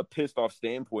from like a pissed off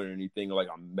standpoint or anything, or like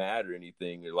I'm mad or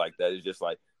anything like that. It's just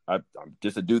like, I'm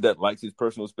just a dude that likes his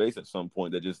personal space at some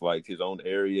point, that just likes his own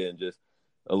area and just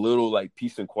a little like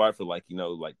peace and quiet for like, you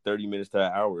know, like 30 minutes to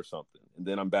an hour or something. And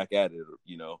then I'm back at it,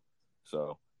 you know?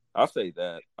 So I'll say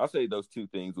that. I'll say those two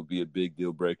things will be a big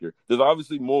deal breaker. There's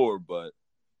obviously more, but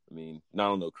I mean, I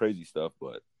don't know, crazy stuff,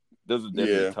 but those are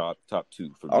definitely top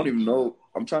two for me. I don't even know.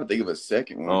 I'm trying to think of a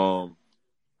second one.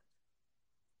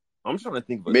 I'm trying to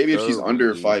think of maybe if she's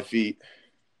under 5 feet.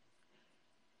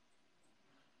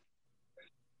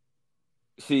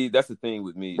 See, that's the thing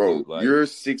with me, Bro, dude. Like, you're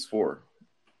 6'4".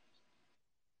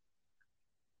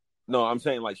 no, I'm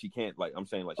saying like she can't. Like, I'm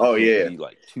saying like she Oh can't yeah. be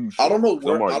like too short. I don't know 'cause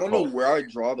I'm where already tall. I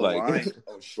draw the Like, line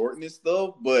on shortness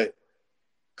though, but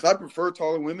because I prefer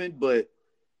taller women, but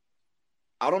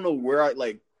I don't know where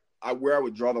where I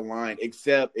would draw the line,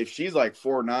 except if she's like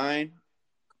 4'9"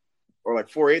 or like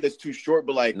 4'8", that's too short.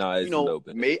 But like, nah, it's a no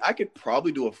bet. I could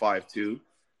probably do a 5'2".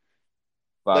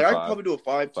 Like 5'5", I could probably do a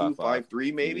 5'2", 5'5".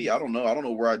 5'3", maybe. Yeah. I don't know. I don't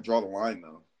know where I draw the line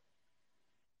though.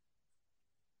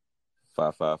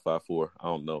 5'5", 5'4". I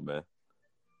don't know, man.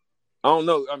 I don't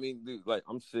know. I mean, dude, like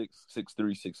I'm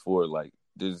 6'3", 6'4". Like,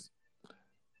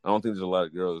 I don't think there's a lot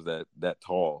of girls that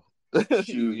tall.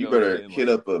 Shoot, you better hit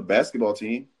up a basketball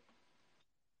team.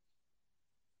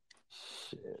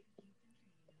 Shit.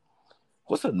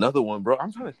 What's another one, bro?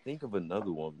 I'm trying to think of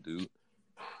another one, dude.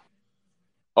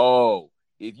 Oh,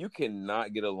 if you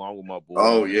cannot get along with my boy,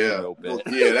 Oh it's yeah, a no bet.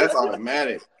 yeah, that's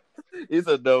automatic. It's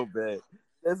a no bet.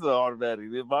 That's an automatic.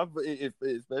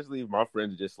 Especially if my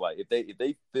friends are just like if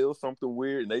they feel something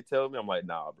weird and they tell me, I'm like,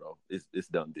 nah, bro, it's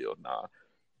done deal, nah.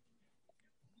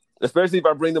 Especially if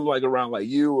I bring them like around like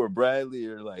you or Bradley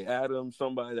or like Adam,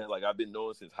 somebody that like I've been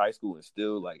knowing since high school and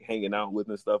still like hanging out with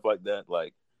and stuff like that.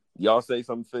 Like y'all say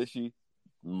something fishy,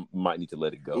 might need to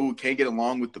let it go. Ooh, can't get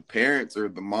along with the parents or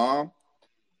the mom.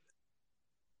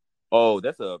 Oh,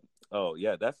 that's a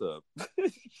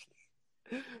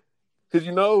because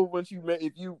you know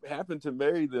if you happen to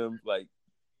marry them, like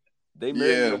they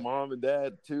marry your mom and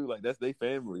dad too, like that's their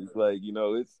family. Like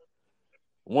it's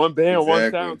one band, one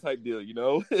sound type deal.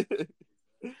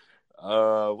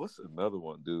 What's another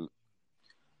one, dude?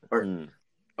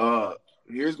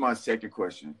 Here's my second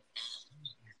question.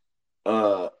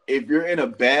 If you're in a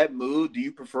bad mood, do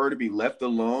you prefer to be left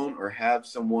alone or have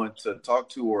someone to talk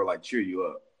to or like cheer you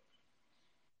up?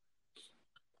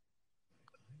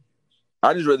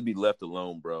 I'd just rather be left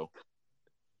alone, bro.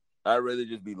 I'd rather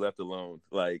just be left alone.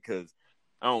 Like, cause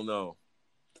I don't know.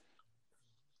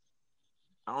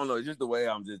 It's just the way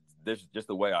just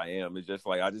the way I am. It's just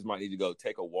like I just might need to go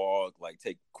take a walk, like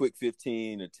take quick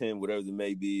 15 or 10, whatever it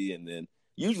may be, and then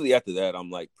usually after that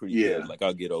I'm like pretty good. Like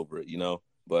I'll get over it,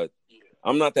 But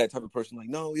I'm not that type of person. Like,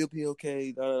 no, you'll be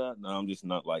okay. Da, da, da. No, I'm just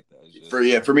not like that. Just,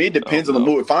 for me, it depends on the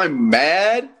mood. If I'm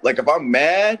mad,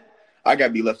 I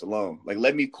gotta be left alone. Like,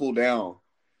 let me cool down.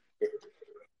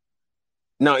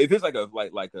 No, if it's like a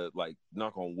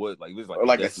knock on wood, like if it's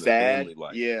like a sad, family,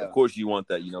 like of course you want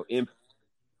that,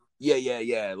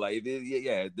 Yeah. Like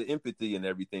the empathy and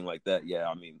everything like that. Yeah,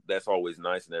 I mean that's always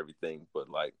nice and everything, but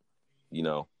like,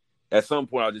 at some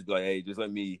point I'll just be like, hey, just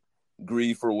let me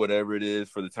grieve for whatever it is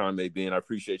for the time may be, and I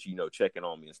appreciate you, checking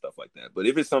on me and stuff like that. But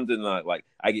if it's something like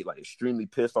I get like extremely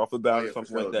pissed off about or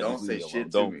something like that, don't say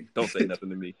shit to me. Don't say nothing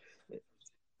to me.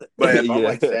 But if I'm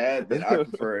like sad, then I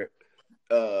prefer it.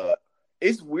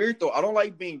 It's weird though. I don't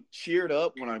like being cheered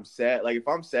up when I'm sad. Like if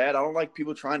I'm sad, I don't like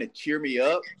people trying to cheer me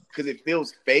up because it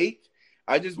feels fake.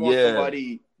 I just want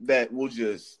somebody that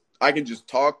I can just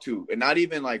talk to, and not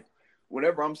even like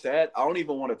whenever I'm sad, I don't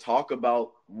even want to talk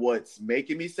about what's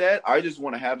making me sad. I just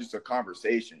want to have just a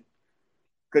conversation.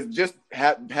 Because just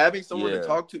having someone to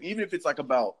talk to, even if it's like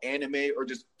about anime or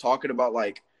just talking about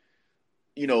like,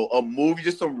 a movie,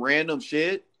 just some random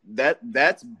shit,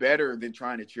 that's better than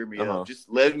trying to cheer me up. Just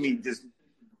letting me take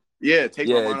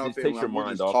my mind off it. And we're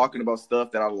just talking about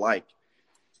stuff that I like.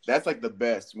 That's like the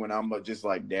best when I'm just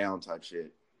like down type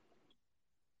shit.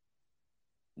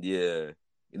 Yeah.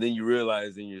 And then you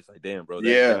realize, and you're just like, damn, bro,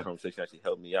 that conversation actually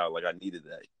helped me out. Like I needed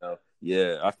that.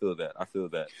 Yeah, I feel that.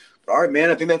 All right,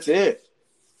 man. I think that's it.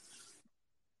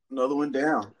 Another one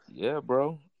down. Yeah,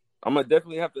 bro. I'm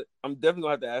definitely gonna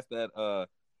have to ask that.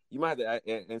 You might have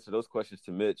to answer those questions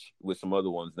to Mitch with some other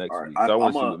ones next week. So I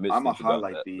want to see what Mitch thinks about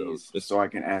that. These so I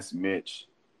can ask Mitch.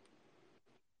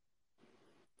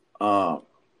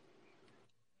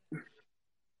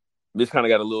 Mitch kind of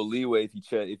got a little leeway if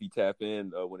he tap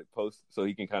in when it posts, so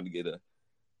he can kind of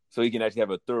so he can actually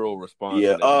have a thorough response.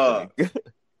 Yeah.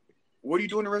 What are you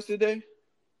doing the rest of the day,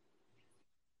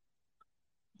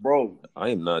 bro? I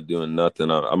am not doing nothing.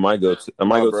 I might go to the gym.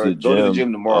 Go to the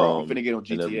gym tomorrow. I'm finna get on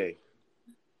GTA.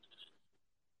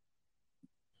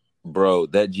 Bro,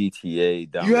 that GTA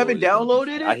download. You haven't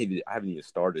downloaded it? I haven't even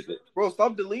started it. Bro,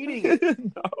 stop deleting it.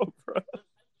 No, bro.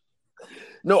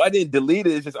 No, I didn't delete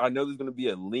it. It's just I know there's gonna be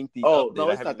a lengthy update. No,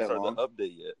 it's I not that long. The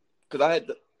update yet. Because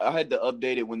I had to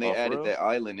update it when they added that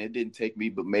island. It didn't take me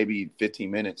but maybe 15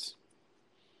 minutes.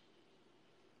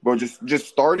 Bro, just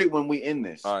start it when we end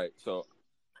this. All right, so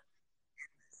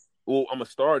I'm gonna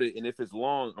start it, and if it's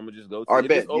long, I'm gonna just go to it.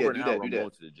 If it's over an hour, I'm going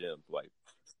to the gym. Like,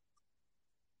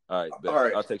 all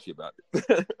right, I'll text you about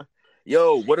it.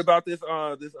 Yo, what about this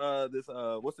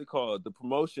what's it called? The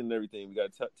promotion and everything. We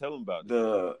got to tell them about it.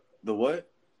 The what?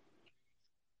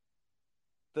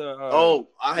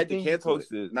 I had to thing cancel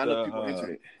you it. Not enough people answered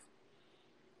it.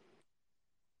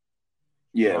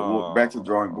 Yeah, back to the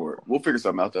drawing board. We'll figure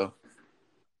something out though.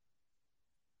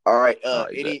 All right.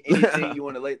 Anything you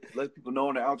want to let people know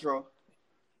in the outro?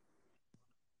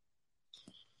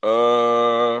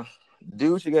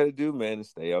 Do what you got to do, man, and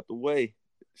stay out the way.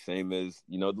 Same as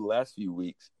the last few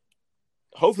weeks.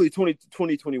 Hopefully,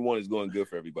 2021 is going good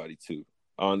for everybody too.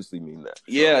 I honestly mean that.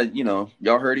 Yeah,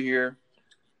 y'all heard it here,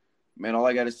 man. All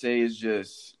I got to say is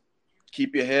just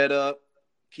keep your head up,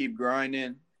 keep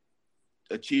grinding,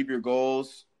 achieve your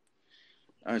goals.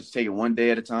 I just take it one day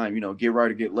at a time. Get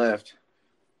right or get left.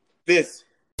 This.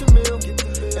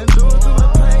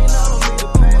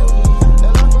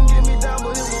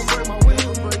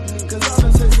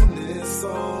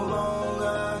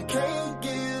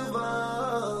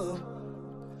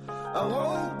 I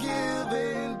won't give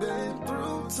in, been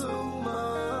through too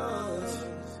much.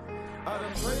 I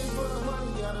done prayed for the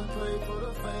money, I done prayed for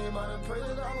the fame. I done prayed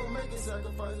that I will make a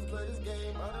sacrifice and play this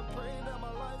game. I done prayed that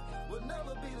my life would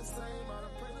never be the same. I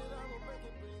done prayed